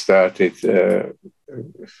started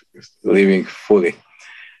living fully.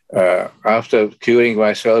 After curing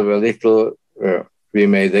myself a little, we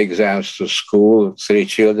made exams to school. 3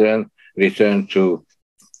 children returned to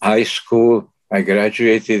high school. I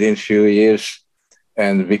graduated in a few years.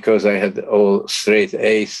 And because I had all straight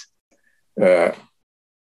A's, they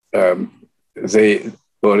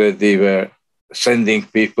already were sending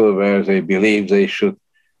people where they believed they should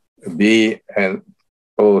be, and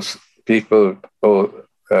all people,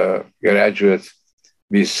 graduates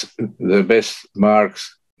with the best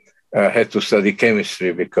marks had to study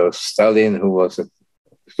chemistry, because Stalin, who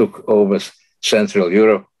took over Central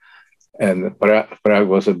Europe, and Prague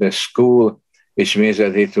was the best school, which means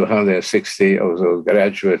that he took 160 of those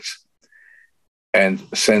graduates and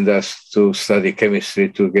sent us to study chemistry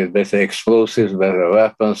to get better explosives, better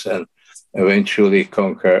weapons, and eventually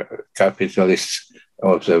conquer capitalists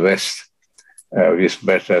of the West with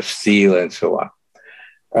better steel and so on.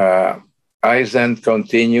 I then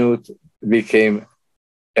continued, became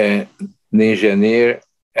an engineer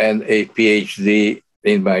and a PhD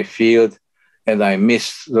in my field, and I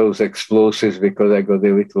missed those explosives because I got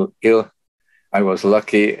a little ill. I was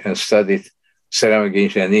lucky and studied ceramic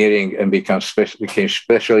engineering and became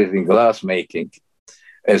specialist in glass making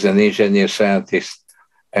as an engineer scientist,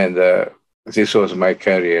 and this was my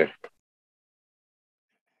career.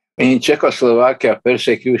 In Czechoslovakia,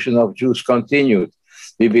 persecution of Jews continued.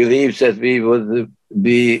 We believed that we would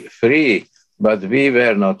be free, but we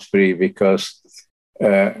were not free, because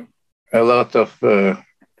a lot of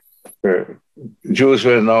Jews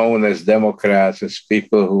were known as Democrats, as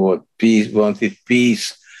people who wanted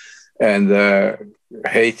peace and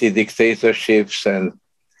hated dictatorships, and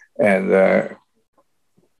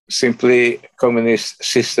simply communist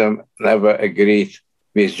system never agreed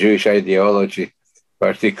with Jewish ideology,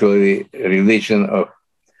 particularly religion of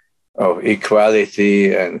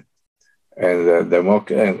equality and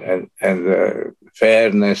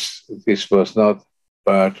fairness. This was not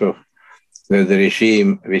part of the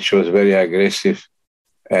regime, which was very aggressive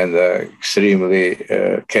and extremely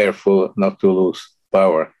careful not to lose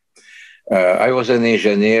power. I was an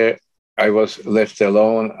engineer. I was left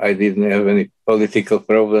alone. I didn't have any political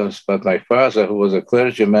problems, but my father, who was a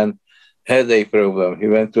clergyman, had a problem. He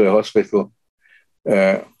went to a hospital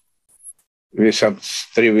with some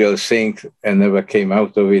trivial thing and never came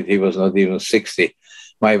out of it. He was not even 60.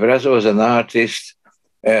 My brother was an artist.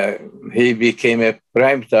 He became a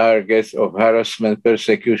prime target of harassment,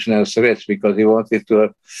 persecution, and threats because he wanted to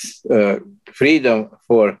have freedom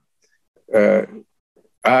for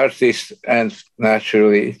artists, and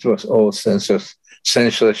naturally it was all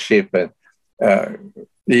censorship and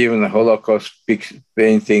even Holocaust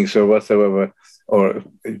paintings or whatever, or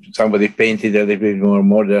somebody painted a little bit more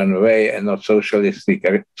modern way and not socialistic.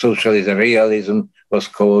 Socialism realism was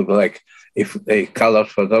called, like if a colored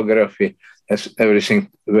photography has everything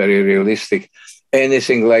very realistic.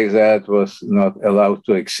 anything like that was not allowed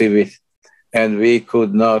to exhibit, and we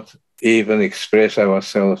could not even express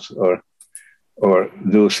ourselves or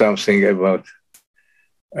do something about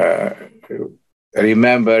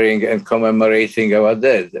remembering and commemorating our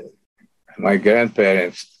dead. My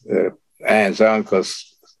grandparents, aunts,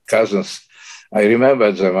 uncles, cousins, I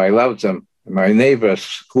remember them, I loved them. My neighbors,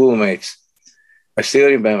 schoolmates, I still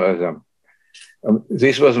remember them.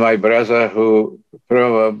 This was my brother who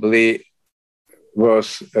probably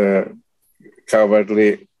was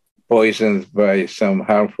cowardly poisoned by some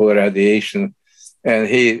harmful radiation, and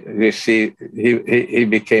he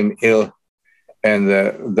became ill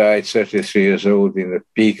and died 33 years old in the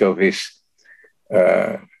peak of his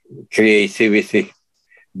creativity,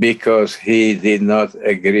 because he did not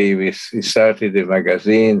agree with, he started a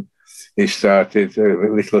magazine, he started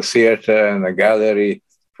a little theater and a gallery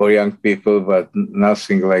for young people, but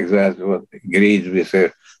nothing like that was agreed with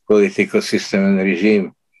the political system and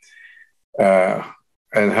regime.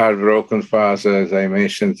 And heartbroken father, as I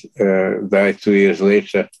mentioned, died 2 years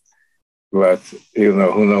later, but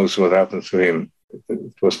who knows what happened to him? There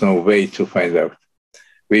was no way to find out.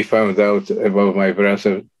 We found out about my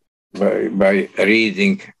brother by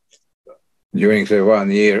reading during the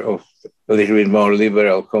 1 year of a little bit more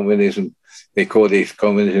liberal communism. They called it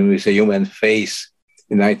Communism with a Human Face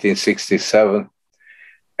in 1967.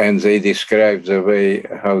 And they described the way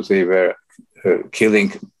how they were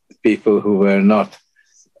killing people who were not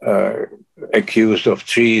accused of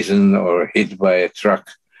treason or hit by a truck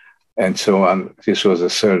and so on. This was the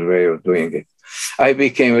third way of doing it. I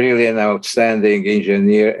became really an outstanding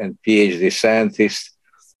engineer and PhD scientist.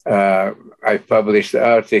 I published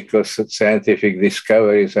articles, scientific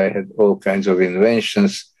discoveries. I had all kinds of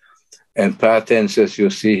inventions and patents, as you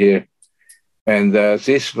see here. And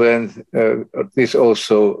this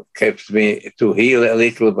also kept me to heal a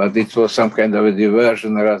little, but it was some kind of a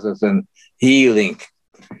diversion rather than healing.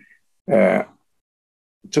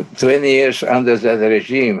 20 years under that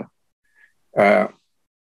regime,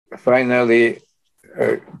 finally,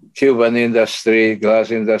 Cuban industry,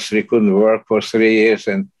 glass industry couldn't work for 3 years,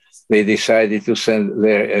 and they decided to send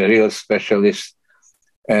their real specialists.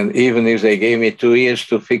 And even if they gave me 2 years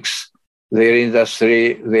to fix their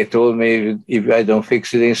industry, they told me if I don't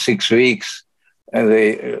fix it in 6 weeks, and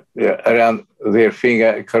they ran their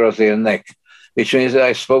finger across their neck, which means that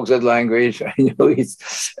I spoke that language, I knew it,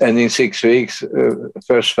 and in 6 weeks,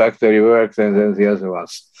 first factory worked, and then the other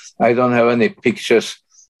ones. I don't have any pictures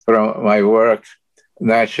from my work,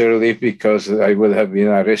 naturally, because I would have been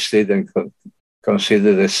arrested and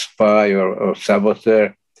considered a spy or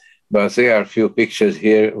saboteur. But there are a few pictures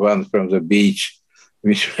here, one from the beach,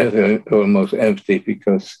 which were almost empty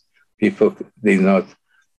because people did not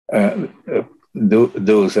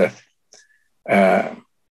do that.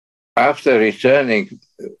 After returning,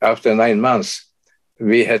 after 9 months,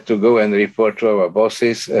 we had to go and report to our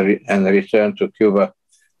bosses and return to Cuba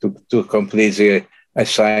to complete the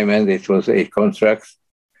assignment. It was a contract.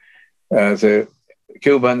 The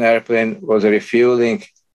Cuban airplane was refueling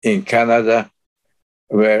in Canada,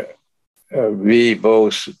 where we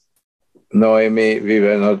both, Noemi, we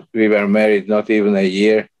were married not even a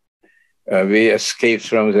year. We escaped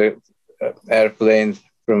from the airplane,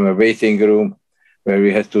 from a waiting room where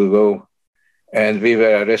we had to go. And we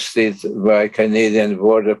were arrested by Canadian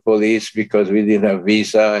border police because we didn't have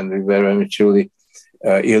visa and we were eventually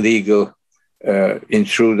illegal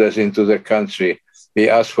intruders into the country. We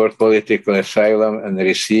asked for political asylum and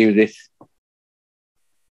received it.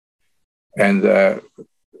 And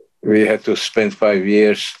we had to spend 5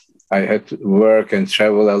 years. I had to work and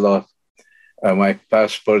travel a lot. My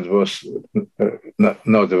passport was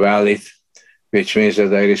not valid, which means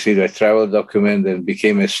that I received a travel document and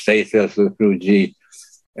became a stateless refugee.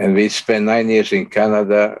 And we spent 9 years in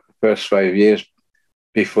Canada, first 5 years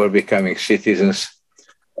before becoming citizens.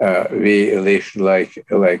 We lived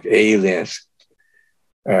like aliens.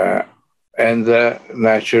 And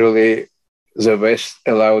naturally, the West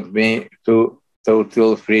allowed me to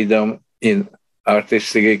total freedom in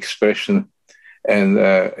artistic expression and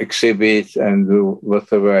exhibit and do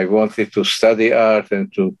whatever I wanted, to study art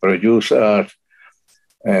and to produce art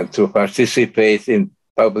and to participate in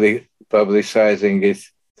publicizing it.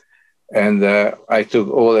 And I took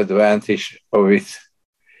all advantage of it.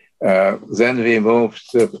 Then we moved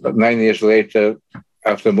 9 years later,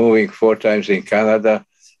 after moving 4 times in Canada,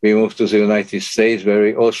 we moved to the United States, where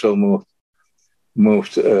we also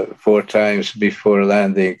moved 4 times before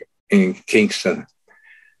landing in Kingston.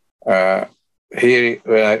 Here,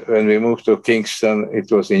 when we moved to Kingston,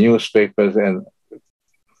 it was in newspapers, and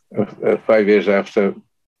 5 years after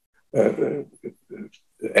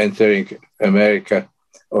entering America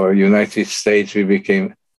or United States, we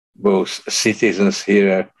became both citizens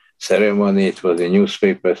here, ceremony, it was in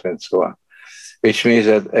newspapers and so on. Which means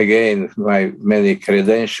that, again, my many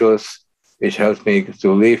credentials, which helped me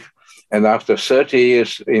to live. And after 30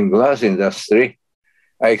 years in glass industry,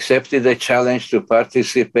 I accepted the challenge to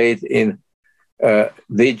participate in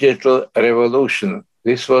digital revolution.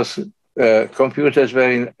 This was, computers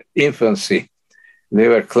were in infancy. They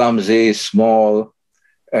were clumsy, small,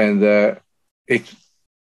 and it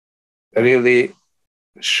really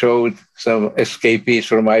showed some escapees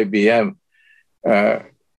from IBM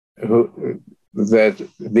that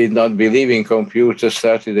did not believe in computers,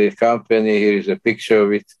 started a company. Here is a picture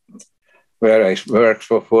of it, where I worked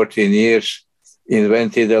for 14 years,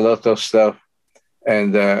 invented a lot of stuff,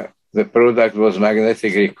 and the product was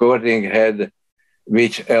magnetic recording head,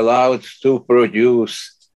 which allowed to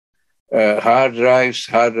produce hard drives.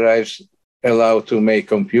 Hard drives allowed to make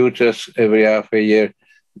computers every half a year,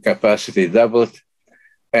 capacity doubled,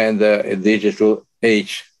 and a digital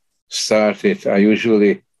age started. I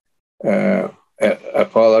usually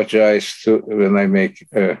apologize when I make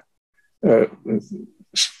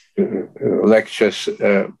lectures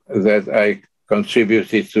that I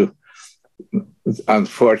contributed to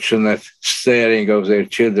unfortunate staring of their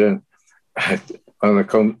children on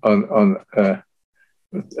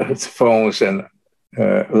phones and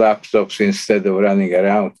laptops instead of running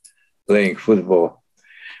around playing football.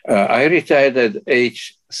 I retired at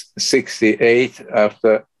age 68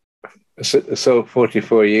 after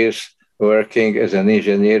 44 years working as an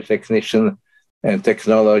engineer, technician, and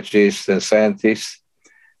technologist and scientist.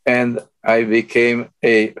 And I became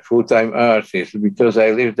a full-time artist because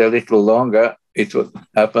I lived a little longer. It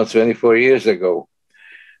happened 24 years ago.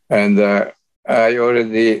 And I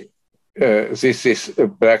already, this is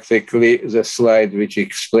practically the slide which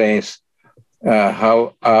explains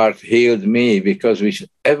how art healed me, because with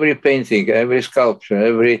every painting, every sculpture,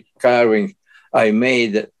 every carving I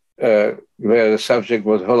made where the subject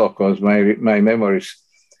was Holocaust, my memories,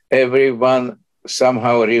 everyone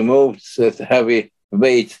somehow removed that heavy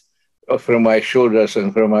weight from my shoulders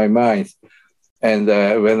and from my mind. And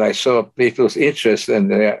when I saw people's interest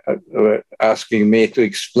and they were asking me to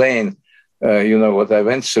explain, what I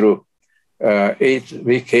went through, it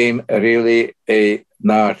became really an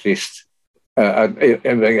artist,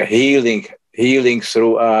 healing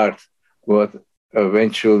through art, what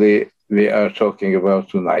eventually we are talking about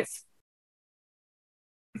tonight.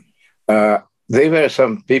 There were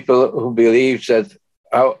some people who believed that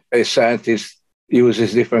how a scientist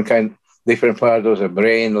uses different part of the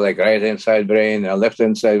brain, like right-hand side brain and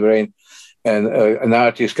left-hand side brain, and an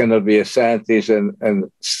artist cannot be a scientist,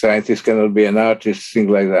 and scientist cannot be an artist, things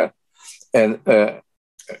like that. And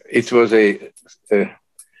it was a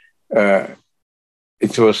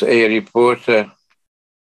reporter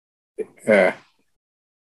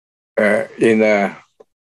in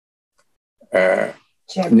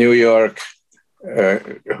New York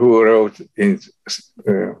who wrote in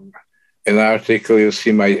an article. You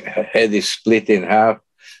see my head is split in half,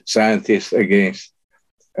 scientists against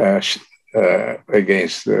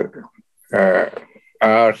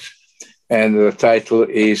art. And the title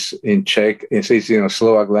is in Czech, it's in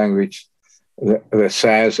Slovak language. The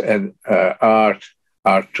science and art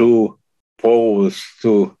are two poles,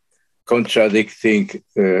 two contradicting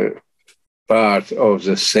part of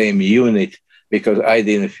the same unit, because I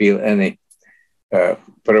didn't feel any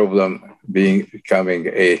problem becoming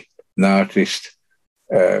an artist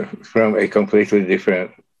from a completely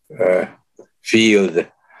different field.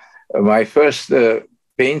 My first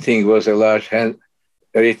painting was a large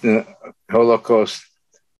handwritten Holocaust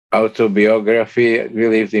autobiography. We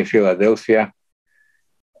lived in Philadelphia,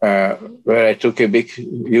 where I took a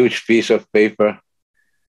huge piece of paper,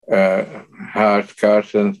 hard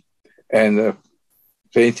carton, and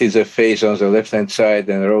painted the face on the left-hand side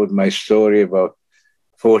and wrote my story about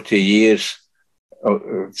 40 years,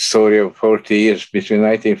 story of 40 years between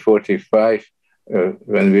 1945,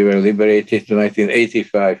 when we were liberated, to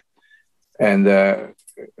 1985. And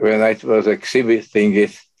when I was exhibiting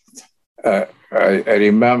it, I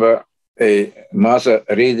remember a mother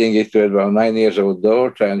reading it to about 9-year-old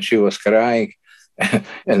daughter, and she was crying,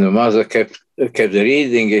 and the mother kept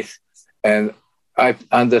reading it, and I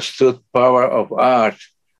understood power of art,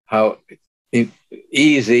 how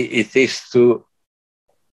easy it is to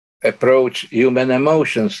approach human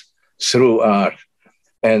emotions through art.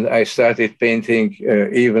 And I started painting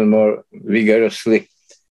even more vigorously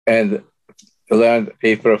and learned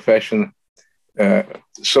a profession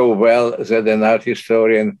so well that an art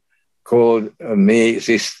historian called me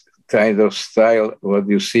this kind of style, what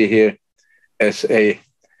you see here, as a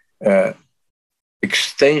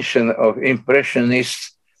extension of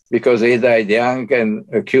Impressionists because they died young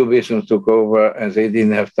and Cubism took over and they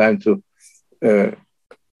didn't have time to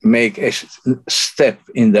make a step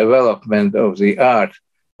in development of the art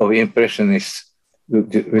of Impressionists,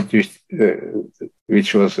 which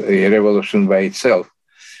was a revolution by itself.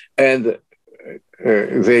 And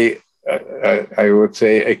they, I would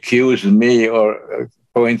say, accused me or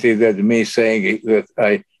pointed at me saying that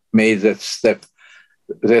I made that step.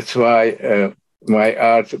 That's why my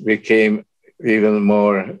art became even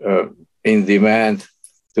more in demand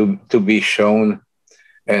to be shown.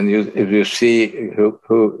 And if you see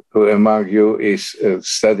who among you is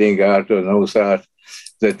studying art or knows art,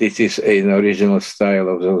 that it is an original style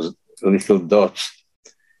of those little dots.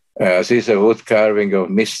 This is a wood carving of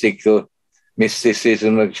mysticism,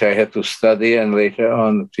 which I had to study, and later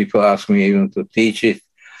on people asked me even to teach it,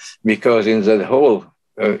 because in that whole,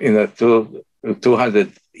 in the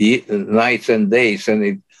 200 nights and days,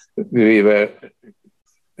 and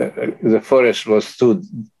the forest was too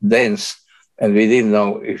dense, and we didn't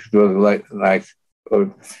know if it was like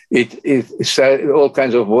or it started, all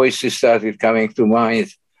kinds of voices started coming to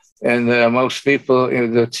mind, and most people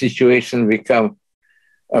in that situation become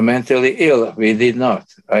mentally ill. We did not.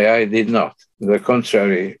 I did not. The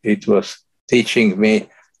contrary, it was teaching me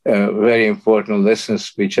very important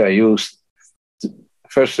lessons, which I used,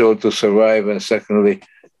 first of all, to survive, and secondly,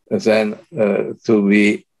 then to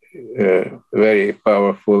be a very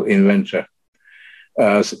powerful inventor.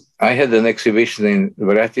 I had an exhibition in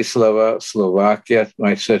Bratislava, Slovakia,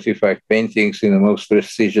 my 35 paintings in the most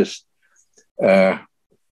prestigious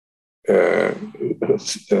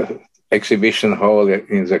exhibition hall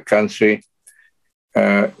in the country,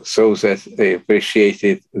 so that they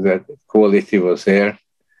appreciated that quality was there.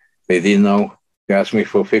 They didn't know. They asked me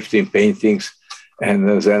for 15 paintings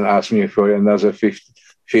and then asked me for another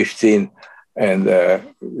 15. And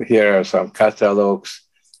here are some catalogs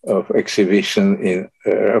of exhibition in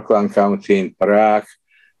Rockland County in Prague.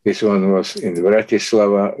 This one was in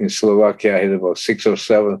Bratislava. In Slovakia, I had about 6 or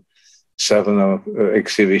 7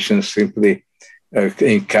 exhibitions simply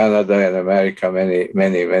in Canada and America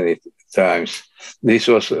many times. This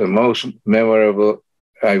was the most memorable,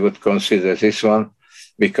 I would consider this one,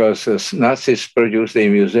 because Nazis produced a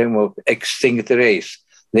museum of extinct race.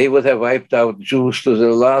 They would have wiped out Jews to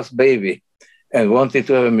the last baby and wanted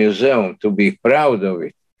to have a museum to be proud of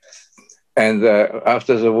it. And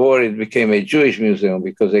after the war, it became a Jewish museum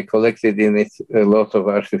because they collected in it a lot of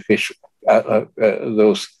artificial,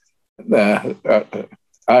 those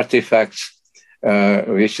artifacts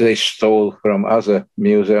which they stole from other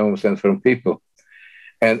museums and from people.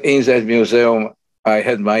 And in that museum, I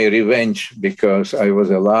had my revenge because I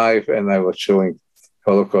was alive and I was showing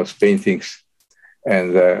Holocaust paintings.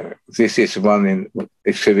 And this is one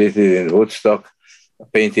exhibited in Woodstock,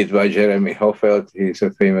 painted by Jeremy Hoffeld. He's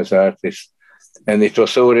a famous artist. And it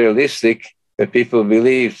was so realistic that people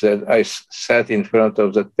believed that I sat in front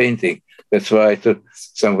of that painting. That's why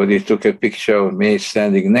somebody took a picture of me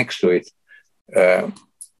standing next to it.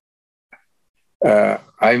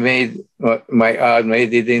 I made my art,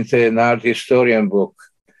 made it into an art historian book,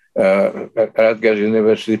 Rutgers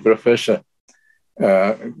University professor.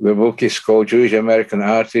 The book is called Jewish American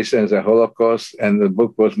Artists and the Holocaust, and the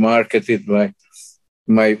book was marketed by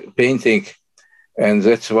my painting. And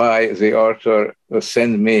that's why the author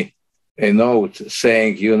sent me a note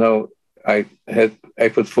saying, you know, I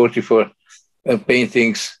put 44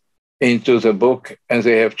 paintings into the book, and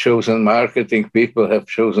they have chosen, marketing people have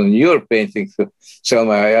chosen your painting to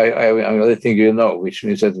sell. I'm letting you know, which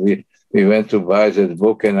means that we went to buy that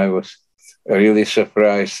book, and I was really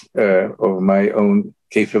surprised of my own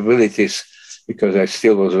capabilities because I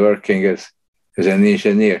still was working as an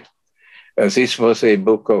engineer. This was a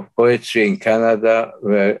book of poetry in Canada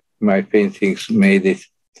where my paintings made it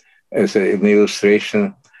as an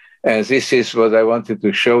illustration. And this is what I wanted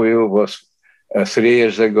to show you was 3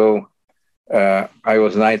 years ago. I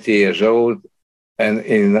was 90 years old, and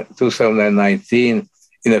in 2019,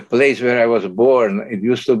 in a place where I was born, it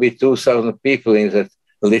used to be 2,000 people in that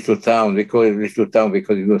little town. We call it little town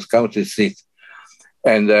because it was county seat.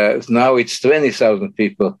 And now it's 20,000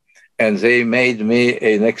 people. And they made me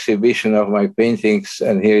an exhibition of my paintings.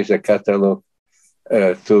 And here is a catalog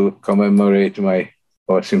to commemorate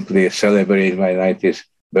or simply celebrate my 90th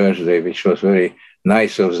birthday, which was very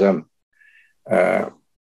nice of them.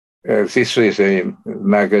 This is a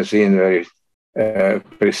magazine, very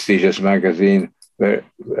prestigious magazine, where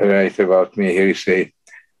write about me. Here is a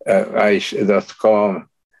Aish.com,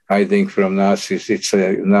 hiding from Nazis. It's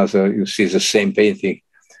another, you see the same painting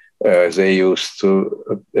they used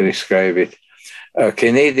to describe it.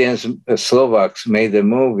 Canadians, Slovaks made a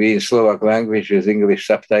movie in Slovak language with English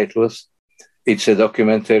subtitles. It's a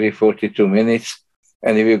documentary, 42 minutes.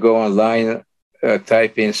 And if you go online,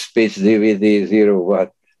 type in Spitz DVD 01,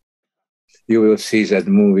 you will see that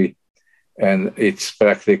movie. And it's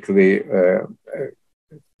practically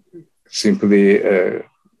simply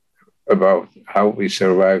about how we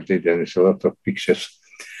survived it. And it's a lot of pictures.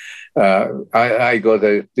 I got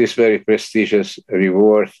this very prestigious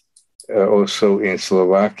reward also in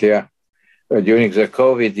Slovakia. During the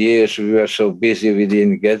COVID years, we were so busy, we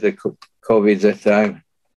didn't get the COVID that time.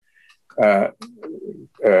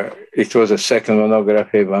 It was a second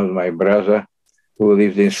monography about my brother who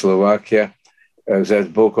lived in Slovakia.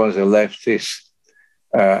 That book on the left is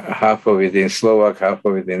half of it in Slovak, half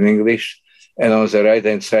of it in English. And on the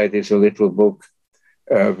right-hand side is a little book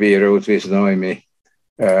we wrote with Noemi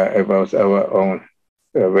about our own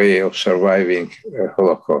way of surviving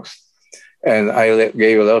Holocaust. And I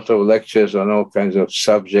gave a lot of lectures on all kinds of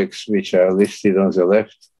subjects which are listed on the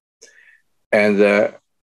left. And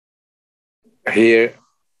here,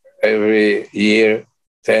 every year,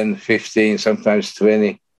 10, 15, sometimes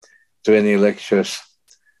 20 lectures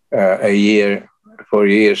a year, for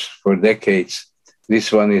years, for decades.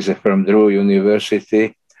 This one is from Drew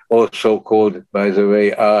University, also called, by the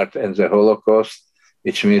way, Art and the Holocaust,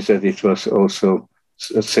 which means that it was also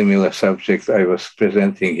a similar subject I was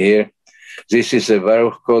presenting here. This is a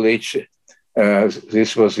Baruch College.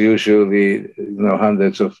 This was usually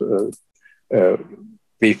hundreds of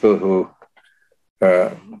people who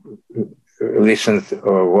listened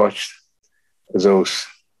or watched those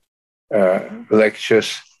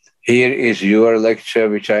lectures. Here is your lecture,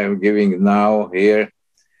 which I am giving now here,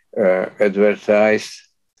 advertised.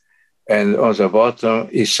 And on the bottom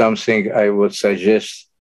is something I would suggest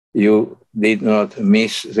you did not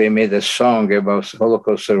miss. They made a song about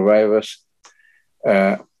Holocaust survivors.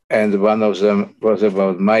 And one of them was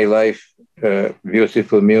about my life,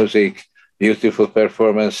 beautiful music, beautiful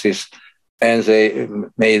performances. And they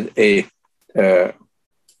made a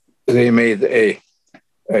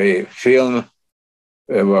film,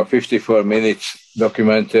 about 54 minutes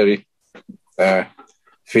documentary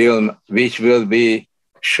film, which will be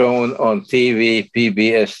shown on TV,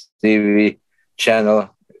 PBS TV channel.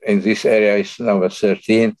 In this area is number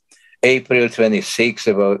 13, April 26,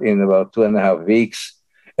 in about 2.5 weeks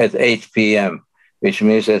at 8 p.m., which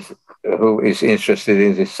means that who is interested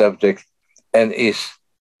in this subject and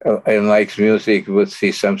likes music would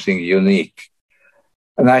see something unique.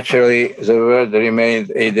 Naturally, the world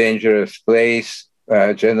remained a dangerous place.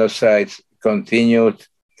 Genocides continued,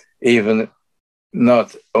 even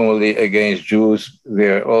not only against Jews.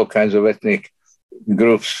 There are all kinds of ethnic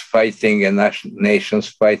groups fighting and nations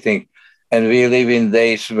fighting. And we live in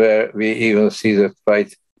days where we even see that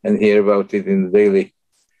fight and hear about it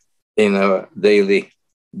in our daily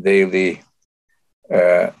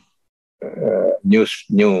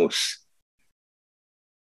news.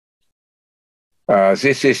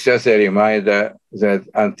 This is just a reminder that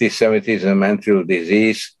anti-Semitism is a mental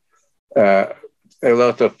disease. A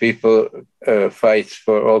lot of people fight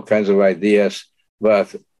for all kinds of ideas,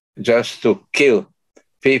 but just to kill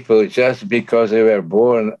people just because they were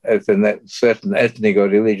born at a certain ethnic or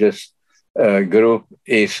religious group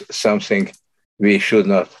is something we should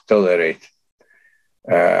not tolerate.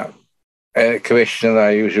 A question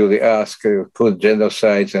I usually ask, could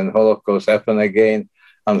genocides and Holocaust happen again?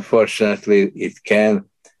 Unfortunately, it can,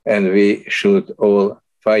 and we should all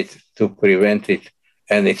fight to prevent it,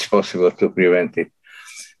 and it's possible to prevent it.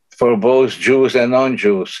 For both Jews and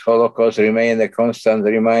non-Jews, Holocaust remained a constant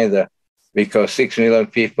reminder, because 6 million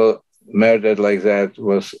people murdered like that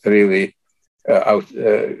was really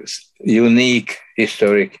unique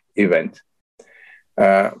historic event.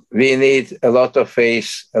 We need a lot of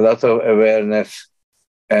faith, a lot of awareness,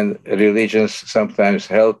 and religions sometimes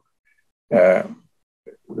help,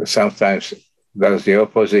 sometimes does the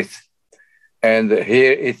opposite. And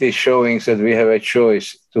here it is showing that we have a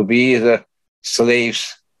choice to be either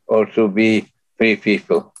slaves or to be free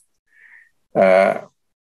people.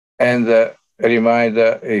 And a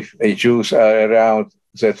reminder, if Jews are around,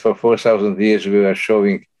 that for 4,000 years we were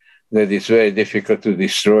showing that it's very difficult to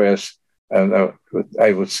destroy us, and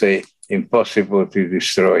I would say impossible to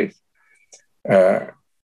destroy it.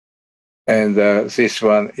 And this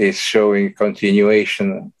one is showing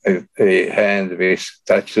continuation, a hand with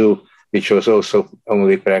tattoo, which was also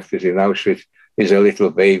only practiced in Auschwitz, is a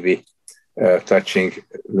little baby touching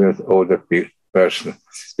the older person.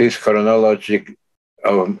 This chronology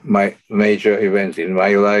of my major events in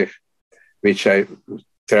my life, which I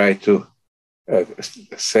try to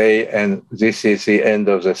say, and this is the end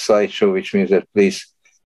of the slideshow, which means that please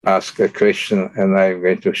ask a question, and I'm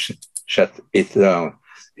going to shut it down.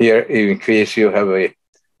 Here, in case you have a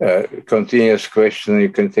continuous question, you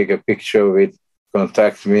can take a picture of it,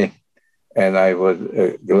 contact me, and I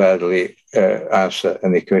would gladly answer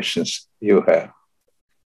any questions you have.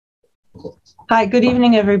 Hi, good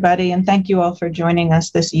evening, everybody, and thank you all for joining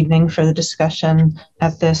us this evening for the discussion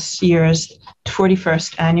at this year's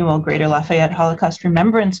 41st Annual Greater Lafayette Holocaust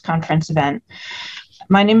Remembrance Conference event.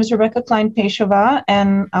 My name is Rebecca Klein-Peshova,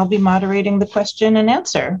 and I'll be moderating the question and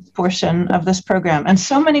answer portion of this program. And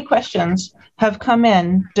so many questions have come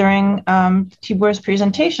in during Tibor's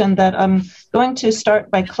presentation that I'm going to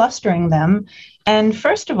start by clustering them. And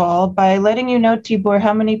first of all, by letting you know, Tibor,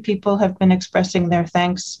 how many people have been expressing their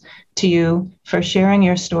thanks to you for sharing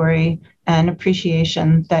your story and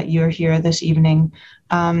appreciation that you're here this evening.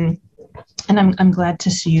 And I'm glad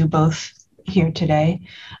to see you both here today.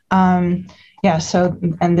 Yeah, so,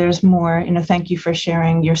 and there's more, thank you for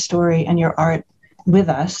sharing your story and your art with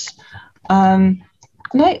us. And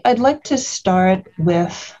I'd like to start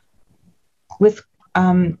with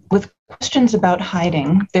questions about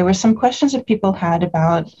hiding. There were some questions that people had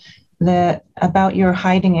about your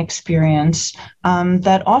hiding experience,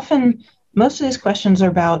 that often, most of these questions are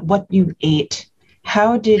about what you ate.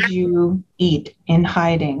 How did you eat in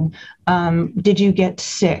hiding? Did you get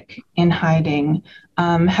sick in hiding?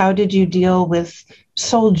 How did you deal with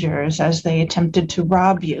soldiers as they attempted to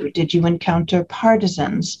rob you? Did you encounter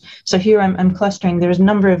partisans? So here I'm clustering. There's a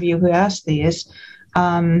number of you who asked these,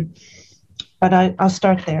 but I'll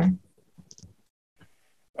start there.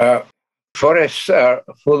 Forests are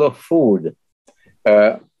full of food.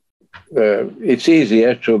 It's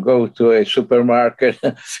easier to go to a supermarket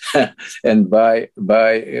and buy,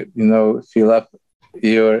 fill up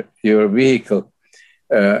your vehicle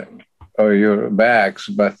or your bags.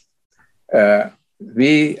 But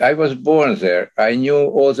I was born there. I knew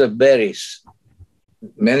all the berries.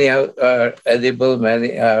 Many are edible,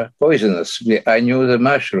 many are poisonous. I knew the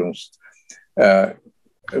mushrooms,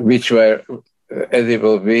 which were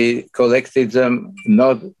edible. We collected them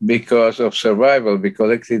not because of survival. We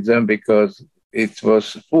collected them because it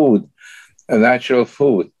was food, a natural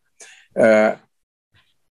food. In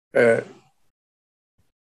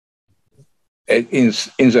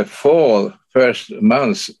the fall, first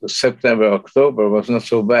months, September, October was not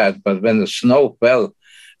so bad. But when the snow fell,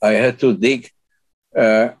 I had to dig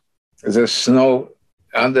the snow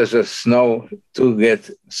under the snow to get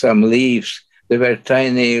some leaves. They were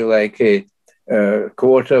tiny, like a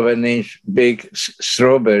quarter of an inch big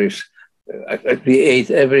strawberries. We ate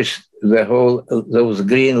those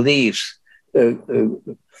green leaves. It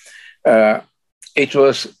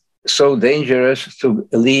was so dangerous to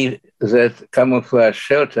leave that camouflage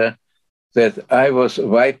shelter that I was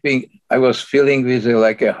filling with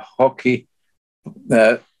like a hockey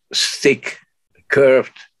stick,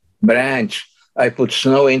 curved branch. I put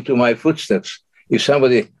snow into my footsteps. If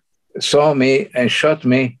somebody saw me and shot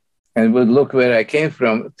me, and would look where I came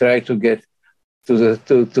from, try to get to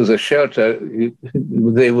the shelter,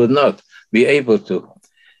 they would not be able to.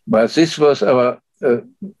 But this was our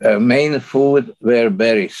main food were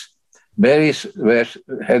berries. Berries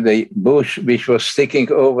had a bush which was sticking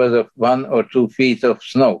over the 1 or 2 feet of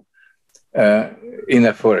snow in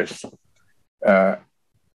a forest.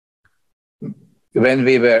 When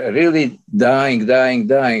we were really dying,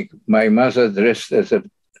 my mother, dressed as a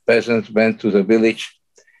peasant, went to the village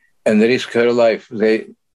and risked her life.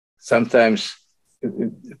 They sometimes,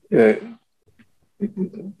 it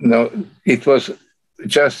was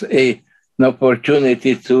just an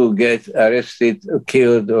opportunity to get arrested, or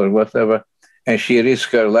killed, or whatever. And she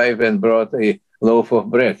risked her life and brought a loaf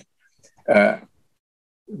of bread.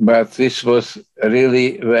 But this was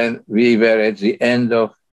really when we were at the end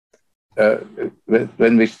of,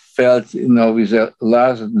 when we felt, with the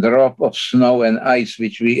last drop of snow and ice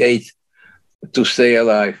which we ate to stay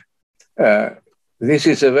alive. This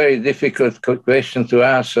is a very difficult question to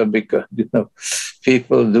answer because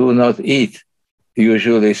people do not eat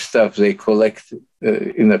usually stuff they collect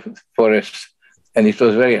in the forest, and it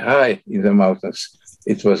was very high in the mountains.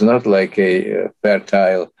 It was not like a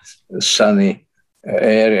fertile, sunny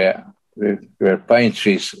area where pine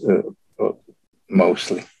trees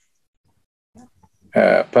mostly.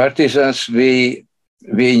 Partisans, we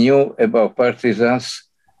knew about partisans,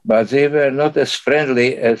 but they were not as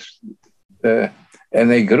friendly as a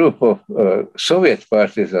group of Soviet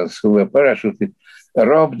partisans who were parachuted,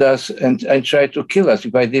 robbed us and tried to kill us.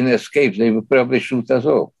 If I didn't escape, they would probably shoot us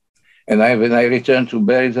all. And when I returned to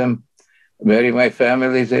bury them, bury my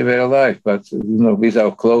family, they were alive, but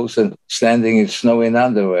without clothes and standing in snow in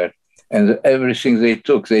underwear. And everything they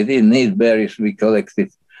took, they didn't need berries.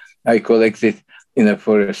 I collected in a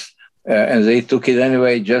forest. And they took it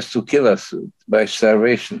anyway just to kill us by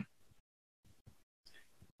starvation.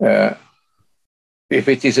 If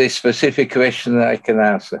it is a specific question, I can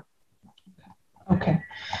answer. Okay.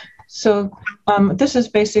 So this is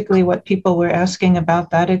basically what people were asking about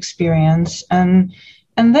that experience. And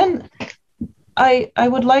then I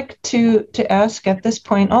would like to ask at this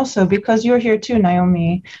point also, because you're here too,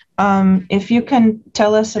 Naomi, if you can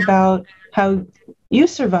tell us about how you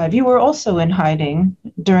survived. You were also in hiding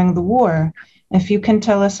during the war. If you can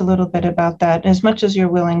tell us a little bit about that, as much as you're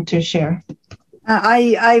willing to share.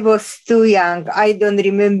 I was too young. I don't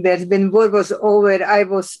remember. When war was over, I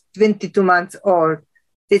was 22 months old.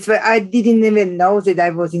 That's why I didn't even know that I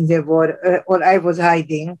was in the war or I was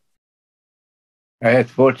hiding. I had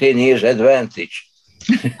 14 years advantage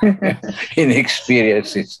in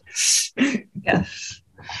experiences. Yes.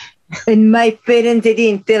 And my parents, they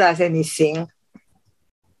didn't tell us anything.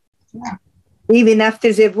 Yeah. Even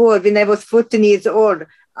after the war, when I was 14 years old,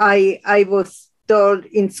 I was told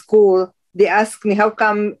in school, they asked me, how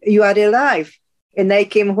come you are alive? And I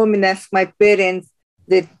came home and asked my parents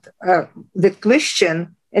that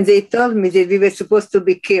question, and they told me that we were supposed to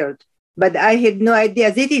be killed. But I had no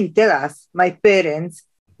idea. They didn't tell us, my parents.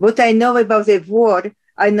 What I know about the war,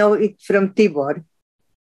 I know it from Tibor,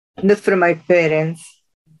 not from my parents.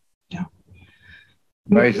 Yeah.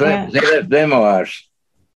 But they left memoirs.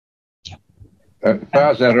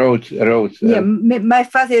 Father wrote. My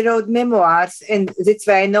father wrote memoirs, and that's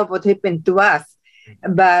why I know what happened to us.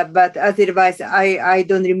 But otherwise, I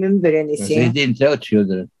don't remember anything. They didn't tell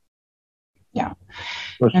children. Yeah.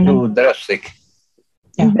 It was too drastic.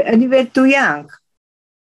 Yeah. And we were too young.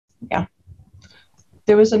 Yeah.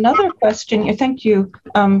 There was another question. Thank you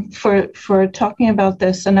for talking about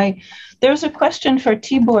this. And there's a question for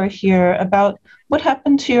Tibor here about what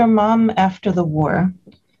happened to your mom after the war.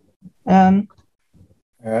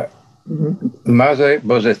 Mother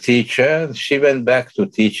was a teacher. She went back to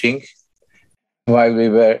teaching while we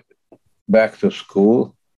were back to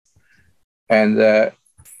school. And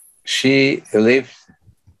she lived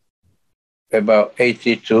about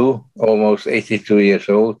 82, almost 82 years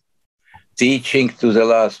old, teaching to the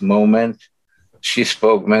last moment. She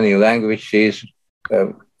spoke many languages.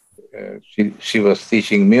 She was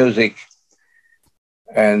teaching music.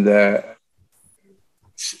 And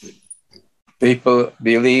people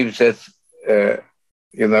believe that,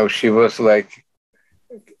 she was like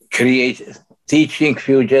teaching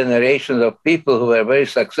few generations of people who were very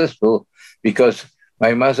successful, because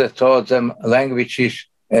my mother taught them languages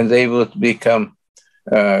and they would become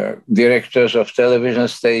directors of television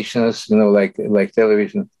stations, like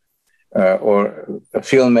television or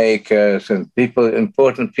filmmakers and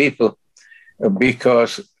important people,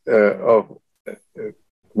 because of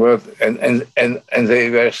well, and they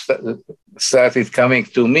were started coming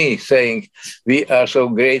to me saying, "We are so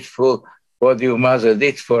grateful what your mother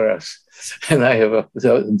did for us." And I have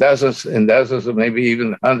dozens and dozens, or maybe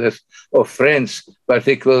even hundreds of friends,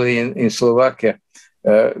 particularly in Slovakia,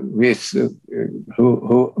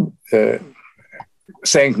 who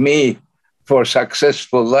thank me for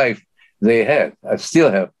successful life they had. I still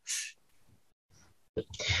have.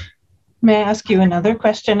 May I ask you another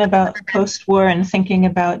question about post-war and thinking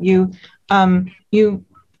about you? You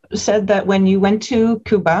said that when you went to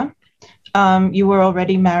Cuba, you were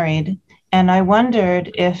already married. And I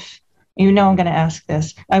wondered if, I'm going to ask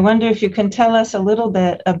this, I wonder if you can tell us a little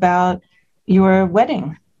bit about your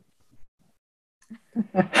wedding.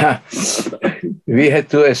 We had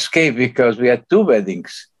to escape because we had two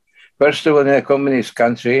weddings. First of all, in a communist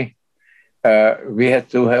country, we had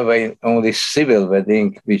to have only civil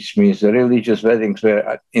wedding, which means the religious weddings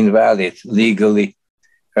were invalid legally,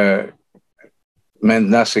 meant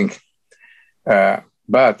nothing.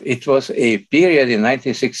 But it was a period in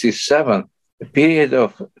 1967, a period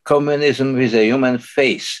of communism with a human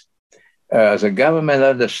face. The government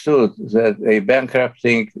understood that they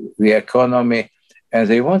bankrupting the economy, and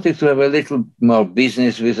they wanted to have a little more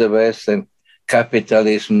business with the West, and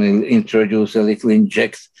capitalism will introduce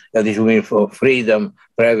inject a little bit for freedom,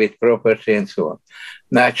 private property, and so on.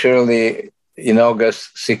 Naturally, in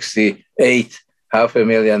August 1968,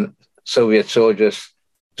 500,000 Soviet soldiers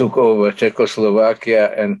took over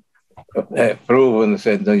Czechoslovakia and proven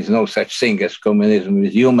that there is no such thing as communism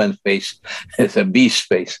with human face, it's a beast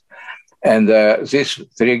face. And this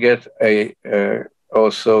triggered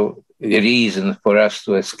also a reason for us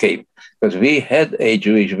to escape, because we had a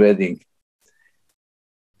Jewish wedding.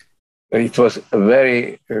 it was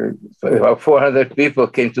very, about 400 people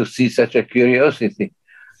came to see such a curiosity.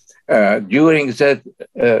 During that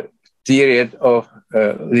period of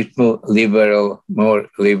little liberal, more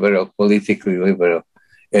liberal, politically liberal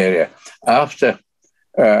area. After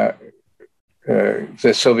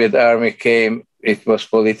the Soviet army came, it was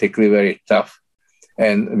politically very tough.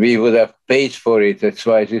 And we would have paid for it. That's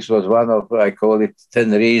why this was one of, I call it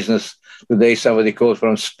 10 reasons. Today somebody called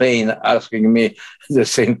from Spain asking me the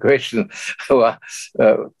same question.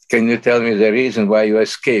 Can you tell me the reason why you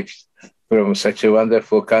escaped from such a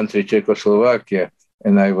wonderful country, Czechoslovakia?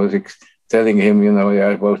 And I was telling him, you know,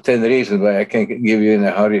 about 10 reasons why I can give you in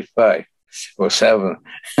a hurry 5 or 7.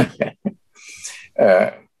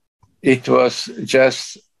 It was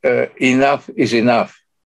just enough is enough.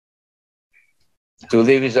 To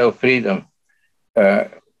live without freedom.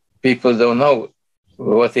 People don't know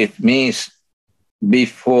what it means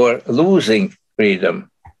before losing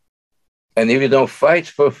freedom. And if you don't fight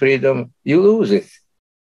for freedom, you lose it.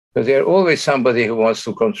 Because there's always somebody who wants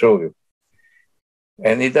to control you.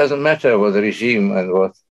 And it doesn't matter what regime and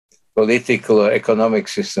what political or economic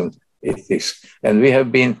system it is. And we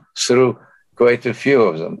have been through quite a few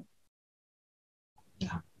of them.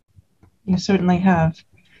 Yeah, you certainly have.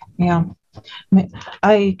 Yeah.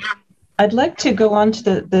 I'd like to go on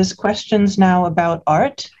to those questions now about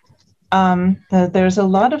art. There's a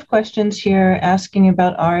lot of questions here asking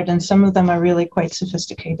about art, and some of them are really quite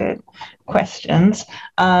sophisticated questions.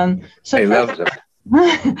 I love them.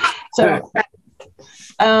 So,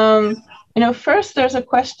 first there's a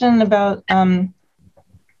question about,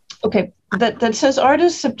 that says art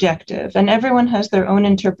is subjective and everyone has their own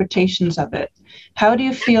interpretations of it. How do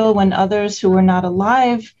you feel when others who were not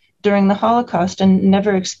alive during the Holocaust and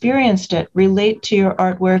never experienced it relate to your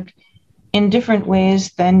artwork in different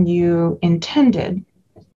ways than you intended?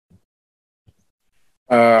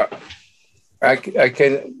 I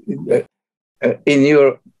can, in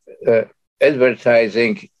your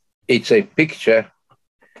advertising, it's a picture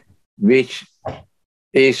which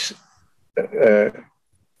is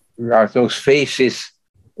those faces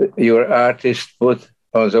your artist put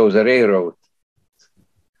on those railroads.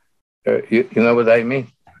 You know what I mean?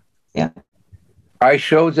 Yeah. I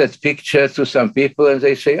showed that picture to some people and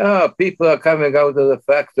they say, people are coming out of the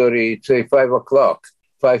factory, it's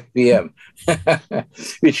 5 p.m.,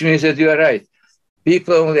 which means that you are right.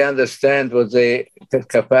 People only understand what their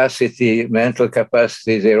capacity, mental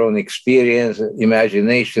capacity, their own experience,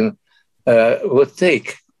 imagination would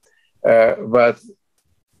take. But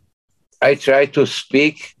I try to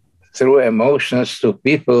speak through emotions to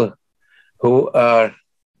people who are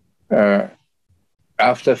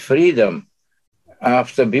after freedom,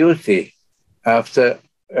 after beauty, after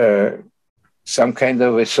some kind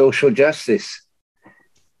of a social justice.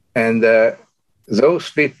 And those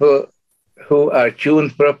people who are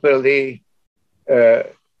tuned properly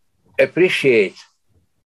appreciate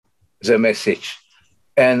the message,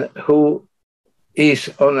 and who is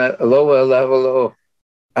on a lower level of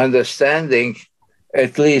understanding,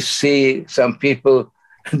 at least see some people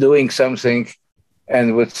doing something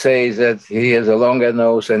and would say that he has a longer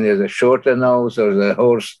nose and he has a shorter nose, or the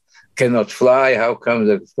horse cannot fly, how come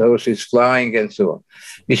the horse is flying, and so on.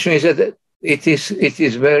 Which means that it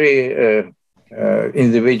is very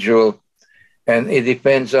individual, and it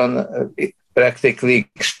depends on practically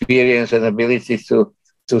experience and ability to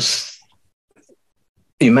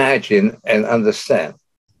imagine and understand.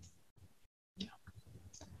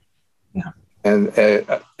 Yeah. And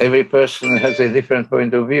every person has a different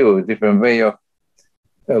point of view, a different way of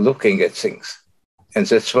looking at things. And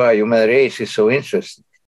that's why human race is so interesting.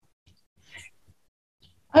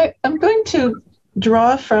 I'm going to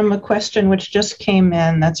draw from a question which just came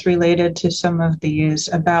in that's related to some of these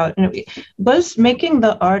about, was making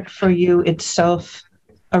the art for you itself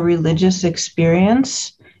a religious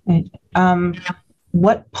experience?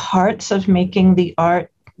 What parts of making the art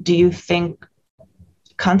do you think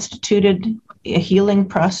constituted a healing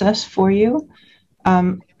process for you?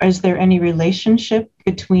 Is there any relationship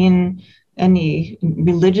between any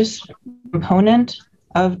religious component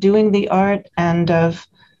of doing the art and of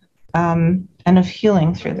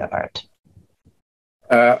healing through the art?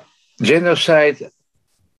 Genocide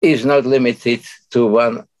is not limited to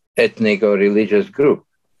one ethnic or religious group.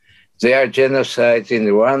 There are genocides in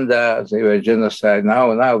Rwanda. There were genocide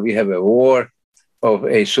now. We have a war of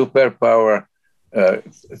a superpower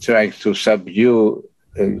trying to subdue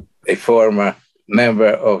a former member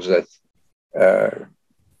of that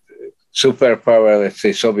superpower, let's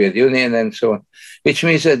say Soviet Union and so on, which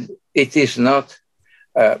means that it is not,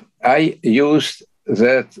 I used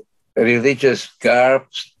that religious garb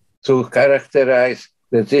to characterize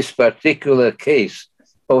that this particular case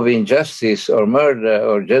of injustice or murder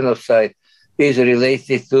or genocide is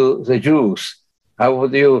related to the Jews? How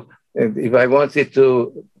would you, if I wanted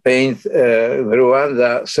to paint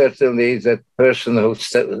Rwanda, certainly that person who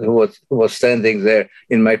was standing there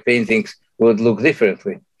in my paintings would look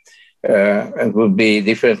differently and would be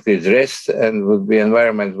differently dressed, and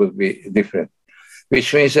environment would be different.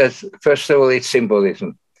 Which means that, first of all, it's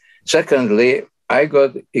symbolism. Secondly, I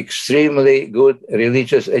got extremely good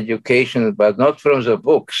religious education, but not from the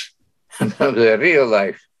books, from the real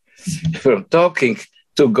life, from talking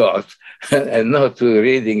to God, and not to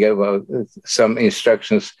reading about some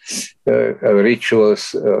instructions,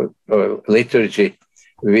 rituals, or liturgy,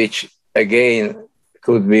 which again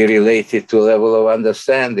could be related to level of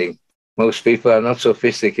understanding. Most people are not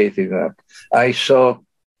sophisticated enough. I saw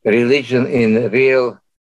religion in real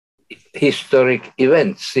historic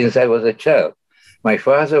events since I was a child. My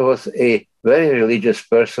father was a very religious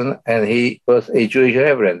person, and he was a Jewish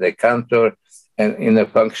reverend, a cantor, and in a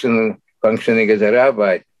functioning as a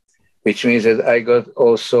rabbi, which means that I got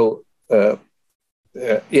also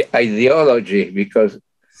ideology, because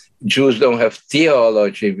Jews don't have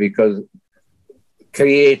theology, because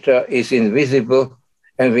Creator is invisible,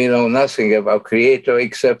 and we know nothing about Creator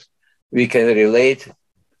except we can relate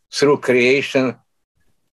through creation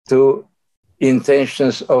to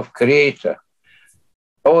intentions of Creator.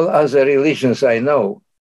 All other religions I know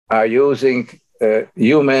are using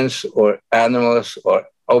humans or animals or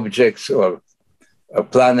objects or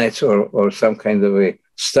planets or some kind of a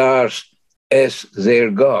stars as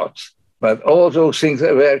their gods. But all those things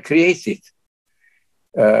were created.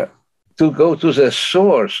 To go to the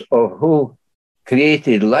source of who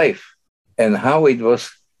created life and how it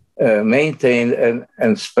was maintained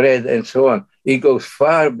and spread and so on, it goes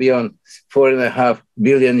far beyond 4.5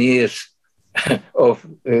 billion years of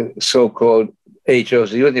so-called age of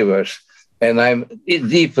the universe. And I'm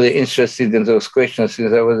deeply interested in those questions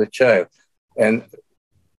since I was a child. And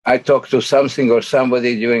I talked to something or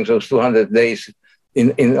somebody during those 200 days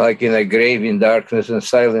in a grave in darkness and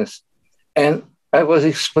silence. And I was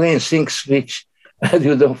explaining things which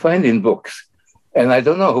you don't find in books. And I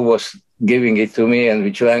don't know who was giving it to me and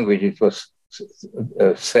which language it was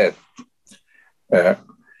said.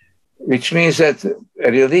 Which means that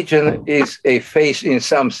religion is a faith in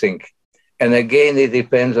something. And again, it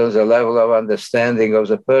depends on the level of understanding of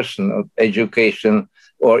the person, of education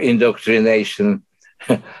or indoctrination,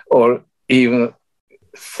 or even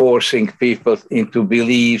forcing people into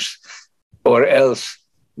beliefs, or else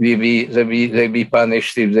they be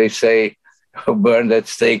punished if they say, burn at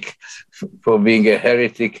stake for being a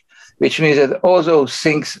heretic, which means that all those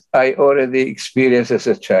things I already experienced as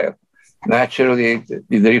a child. Naturally,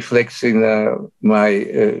 it reflects in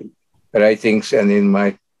my writings and in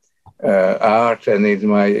my art and in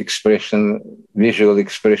my visual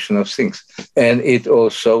expression of things. And it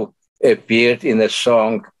also appeared in a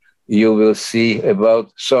song you will see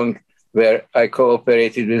about song where I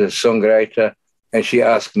cooperated with a songwriter, and she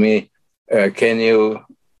asked me, can you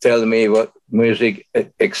tell me what music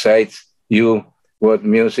excites you, what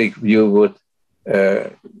music you would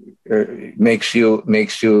makes you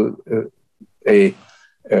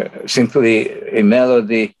simply a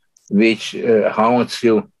melody which haunts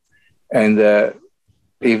you. And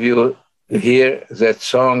if you hear that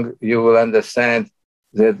song, you will understand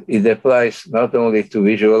that it applies not only to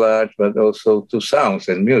visual art, but also to sounds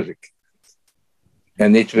and music.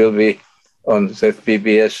 And it will be on that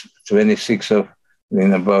PBS 26th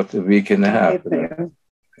in about a week and a half.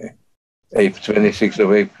 April. 26th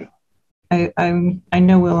of April. I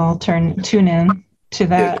know we'll all tune in to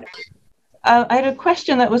that. Yeah. I had a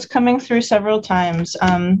question that was coming through several times.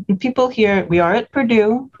 People here, we are at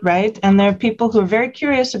Purdue, right? And there are people who are very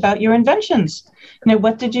curious about your inventions. Now,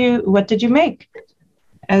 what did you make?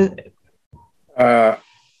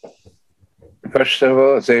 First of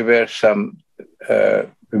all, there were some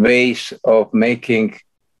ways of making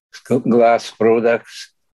glass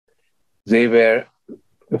products. They were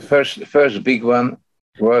the first big one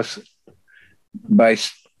was by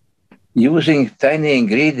using tiny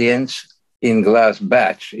ingredients in glass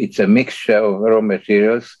batch. It's a mixture of raw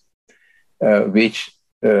materials which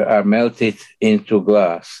are melted into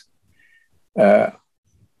glass. I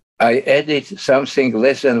added something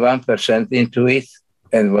less than 1% into it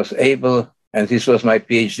and was able, and this was my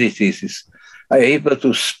PhD thesis, I was able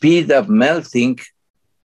to speed up melting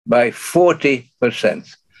by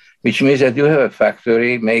 40%, which means that you have a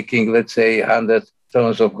factory making, let's say, 100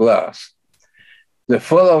 tons of glass. The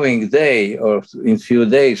following day or in few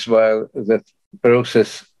days while that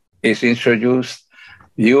process is introduced,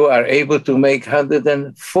 you are able to make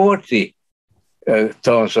 140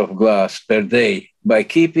 tons of glass per day. By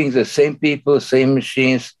keeping the same people, same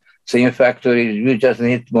machines, same factories, you just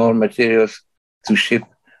need more materials to ship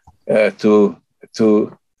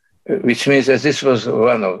which means that this was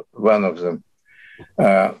one of them.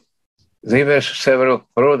 There were several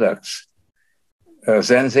products.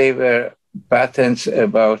 Then there were patents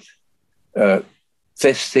about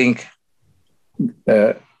testing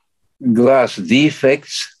glass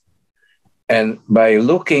defects, and by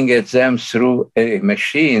looking at them through a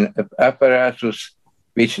machine, an apparatus,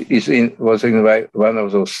 which was in one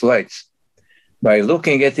of those slides, by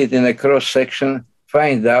looking at it in a cross section,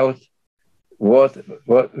 find out what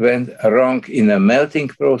went wrong in a melting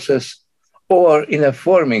process or in a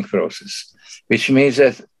forming process, which means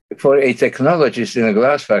that for a technologist in a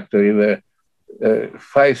glass factory where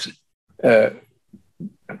 5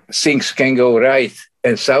 things can go right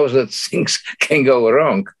and 1,000 things can go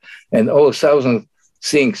wrong, and all 1,000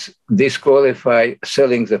 things disqualify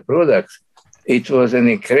selling the product, it was an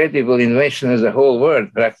incredible invention as the whole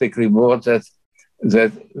world practically bought that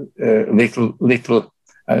little.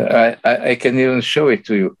 I can even show it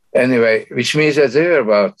to you. Anyway, which means that there are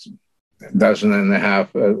about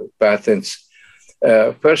 12.5 patents.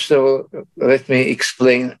 First of all, let me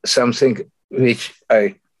explain something which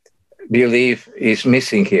I believe is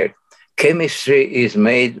missing here. Chemistry is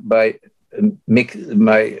made by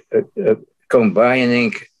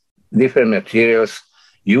combining different materials,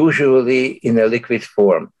 usually in a liquid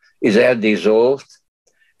form. They are dissolved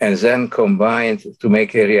and then combined to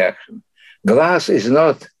make a reaction. Glass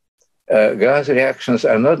reactions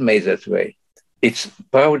are not made that way. Its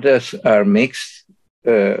powders are mixed,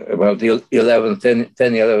 about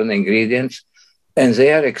 11 ingredients, and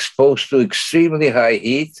they are exposed to extremely high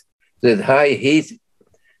heat. That high heat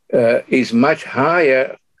is much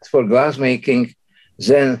higher for glass making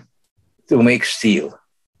than to make steel,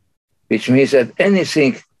 which means that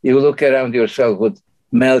anything you look around yourself would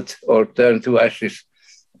melt or turn to ashes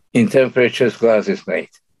in temperatures glass is made.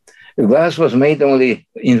 Glass was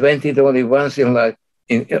invented only once in the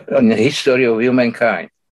history of humankind,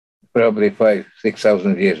 probably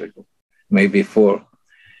 5,000-6,000 years ago, maybe 4.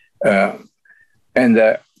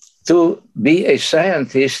 To be a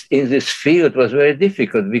scientist in this field was very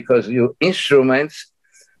difficult because your instruments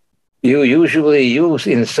you usually use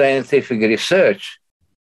in scientific research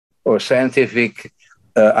or scientific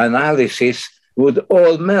analysis would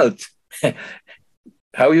all melt.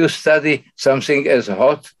 How you study something as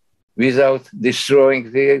hot without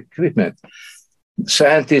destroying the equipment?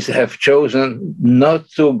 Scientists have chosen not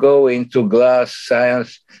to go into glass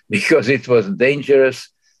science because it was dangerous.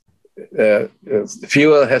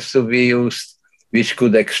 Fuel has to be used, which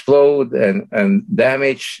could explode and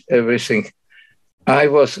damage everything. I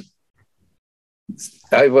was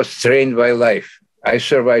trained by life. I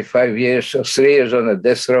survived 5 years or 3 years on a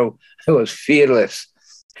death row. I was fearless,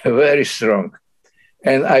 very strong.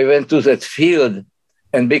 And I went to that field,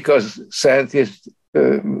 and because scientists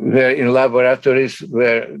were in laboratories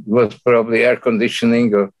where it was probably air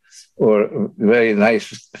conditioning or very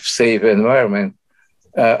nice, safe environment,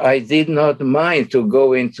 I did not mind to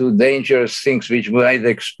go into dangerous things which might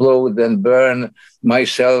explode and burn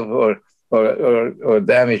myself or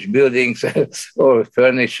damage buildings or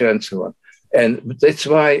furniture and so on. And that's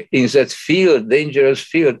why in that field, dangerous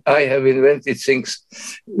field, I have invented things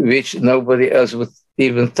which nobody else would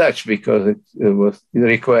even touch because it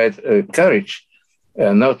required courage,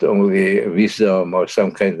 not only wisdom or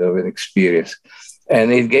some kind of an experience.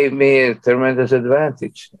 And it gave me a tremendous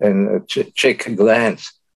advantage. And Czech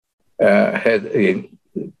glance had an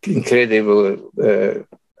incredible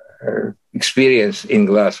experience in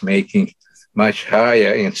glass making, much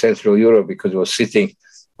higher in Central Europe because it was sitting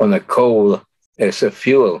on a coal as a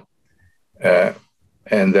fuel. And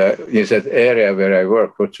in that area where I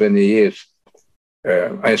worked for 20 years,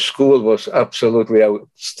 my school was absolutely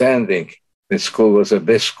outstanding. The school was the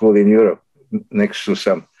best school in Europe, next to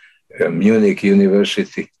some Munich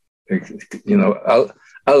University.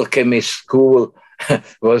 Alchemist school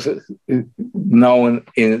was known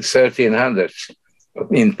in 1300s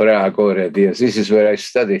in Prague already. And this is where I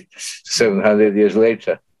studied 700 years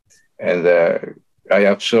later. And I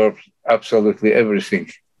absorbed absolutely everything.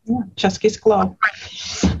 Český sklo.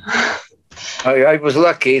 I was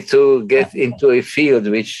lucky to get into a field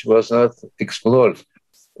which was not explored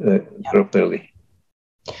properly.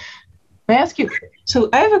 May I ask you, so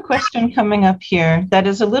I have a question coming up here that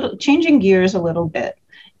is a little changing gears a little bit,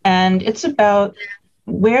 and it's about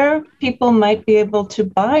where people might be able to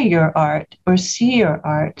buy your art or see your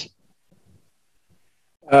art.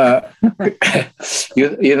 The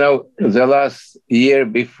last year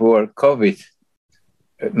before COVID,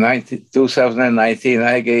 2019,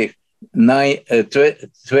 I gave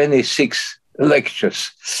 26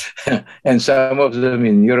 lectures, and some of them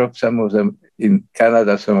in Europe, some of them in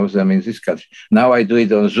Canada, some of them in this country. Now I do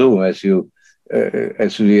it on Zoom, as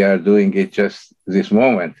we are doing it just this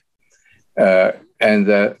moment. And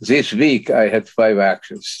this week I had 5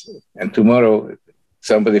 actions, and tomorrow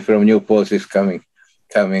somebody from New Paltz is coming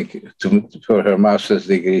for her master's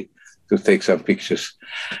degree to take some pictures.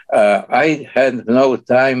 I had no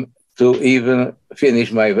time to even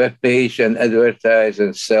finish my webpage and advertise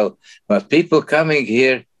and sell, but people coming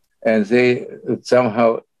here and they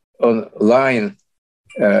somehow online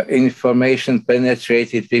information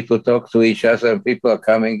penetrated. People talk to each other, and people are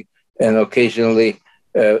coming and occasionally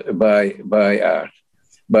buy art.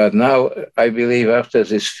 But now I believe after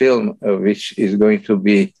this film, which is going to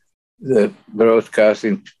be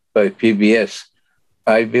broadcasting by PBS,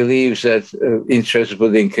 I believe that interest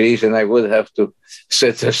would increase, and I would have to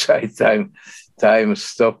set aside time,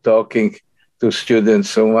 stop talking to students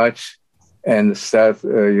so much, and start,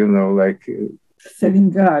 selling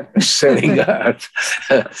art. Selling art.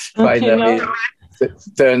 Finally,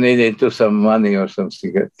 turn it into some money or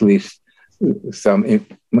something. At least some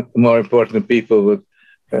more important people would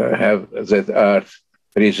have that art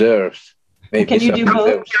preserved. Maybe Can you do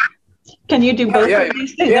both? Can you do both of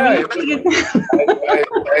these things? Yeah,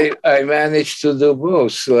 I managed to do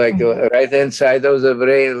both, like right-hand side of the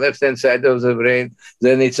brain, left-hand side of the brain.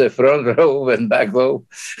 Then it's a front lobe and back lobe.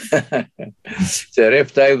 It's a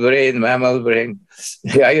reptile brain, mammal brain.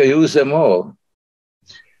 I use them all.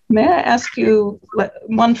 May I ask you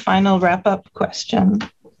one final wrap-up question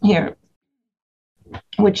here,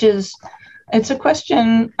 which is, it's a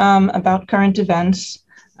question about current events,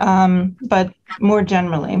 but more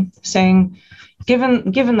generally, saying,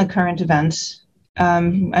 given the current events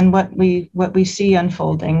and what we see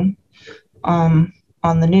unfolding on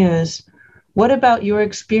the news, what about your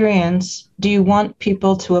experience do you want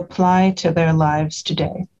people to apply to their lives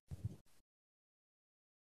today?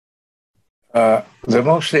 The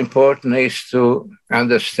most important is to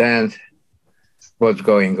understand what's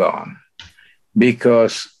going on,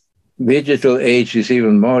 because digital age is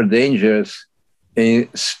even more dangerous in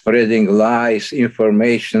spreading lies,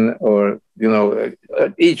 information, or,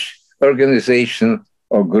 each organization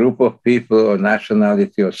or group of people or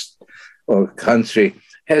nationality or country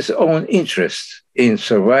has own interest in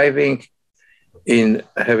surviving, in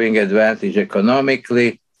having advantage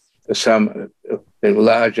economically, some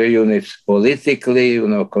larger units politically,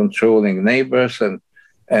 controlling neighbors, and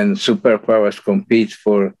superpowers compete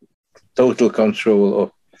for total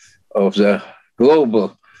control of the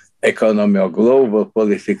global economy or global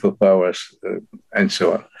political powers, and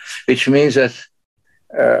so on. Which means that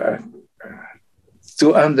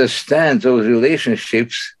to understand those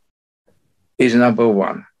relationships is number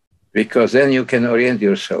one, because then you can orient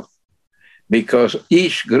yourself. Because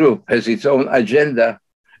each group has its own agenda,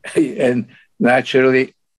 and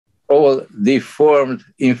naturally all deformed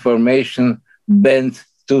information bent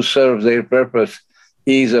to serve their purpose,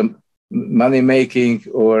 either money-making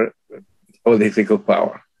or political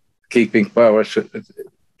power, keeping power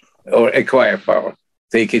or acquire power,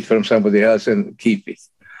 take it from somebody else and keep it.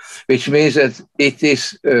 Which means that it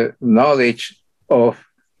is knowledge of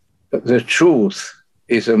the truth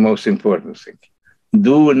is the most important thing.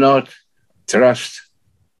 Do not trust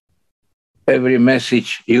every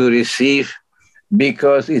message you receive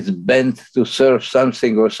because it's bent to serve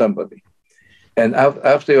something or somebody. And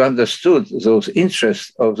after you understood those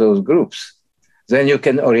interests of those groups, then you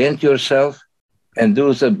can orient yourself and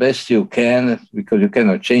do the best you can, because you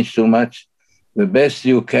cannot change too much, the best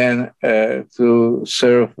you can to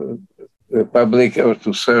serve the public, or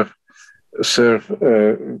to serve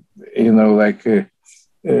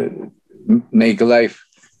make life,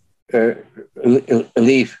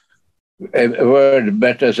 live a world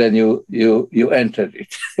better than you entered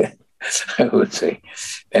it, I would say.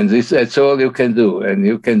 And that's all you can do. And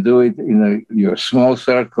you can do it in your small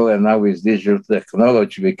circle. And now with digital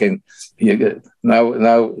technology, we can,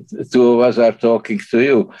 now two of us are talking to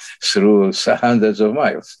you through hundreds of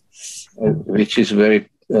miles, which is very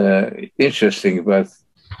interesting. But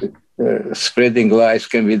spreading lies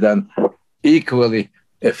can be done equally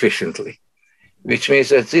efficiently, which means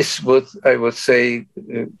that this would, I would say,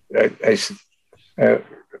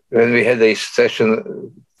 when we had a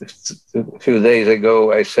session a few days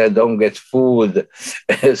ago, I said, don't get fooled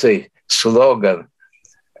as a slogan.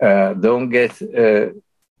 Don't get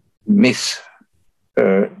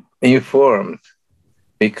misinformed,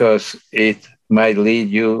 because it might lead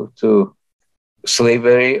you to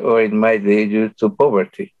slavery, or it might lead you to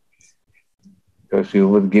poverty, because you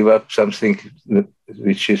would give up something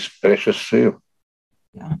which is precious to you.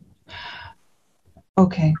 Yeah.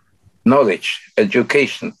 Okay. Knowledge,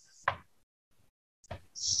 education,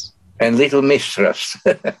 and little mistrust.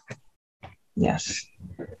 Yes.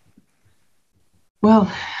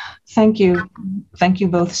 Well, thank you. Thank you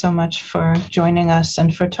both so much for joining us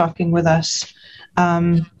and for talking with us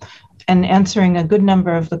and answering a good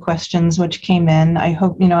number of the questions which came in. I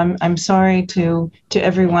hope, I'm sorry to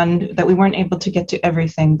everyone that we weren't able to get to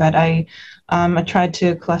everything, but I tried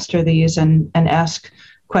to cluster these and ask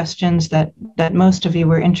questions that most of you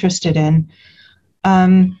were interested in.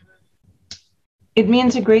 It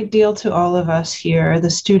means a great deal to all of us here, the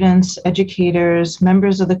students, educators,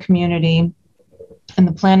 members of the community, and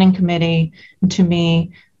the planning committee, and to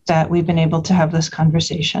me, that we've been able to have this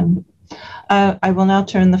conversation. I will now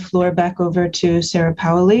turn the floor back over to Sarah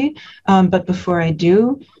Powley, but before I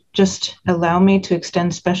do, just allow me to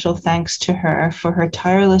extend special thanks to her for her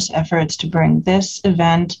tireless efforts to bring this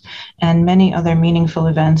event and many other meaningful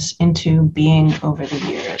events into being over the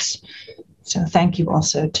years. So thank you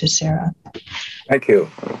also to Sarah. Thank you.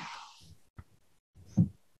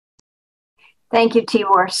 Thank you,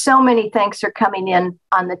 Tibor. So many thanks for coming in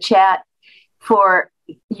on the chat, for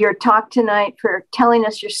your talk tonight, for telling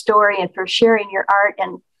us your story, and for sharing your art,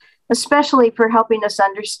 and especially for helping us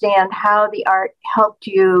understand how the art helped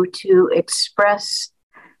you to express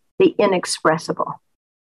the inexpressible.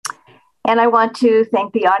 And I want to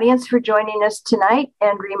thank the audience for joining us tonight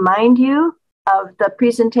and remind you of the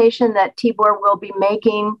presentation that Tibor will be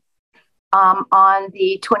making on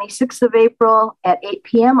the 26th of April at 8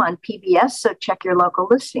 p.m. on PBS, so check your local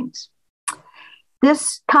listings.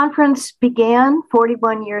 This conference began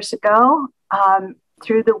 41 years ago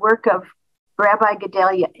through the work of Rabbi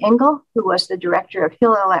Gedalia Engel, who was the director of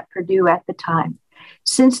Hillel at Purdue at the time.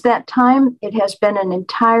 Since that time, it has been an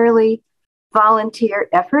entirely volunteer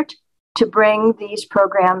effort to bring these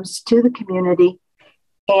programs to the community.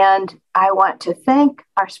 And I want to thank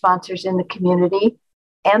our sponsors in the community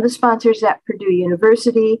and the sponsors at Purdue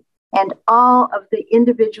University and all of the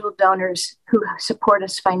individual donors who support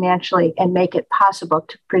us financially and make it possible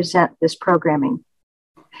to present this programming.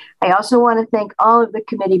 I also want to thank all of the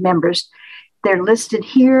committee members. They're listed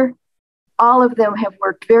here. All of them have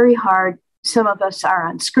worked very hard. Some of us are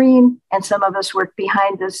on screen and some of us work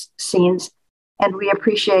behind the scenes. And we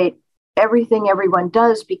appreciate everything everyone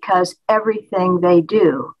does because everything they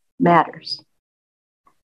do matters.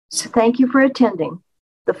 So thank you for attending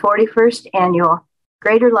the 41st Annual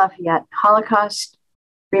Greater Lafayette Holocaust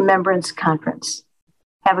Remembrance Conference.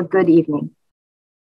 Have a good evening.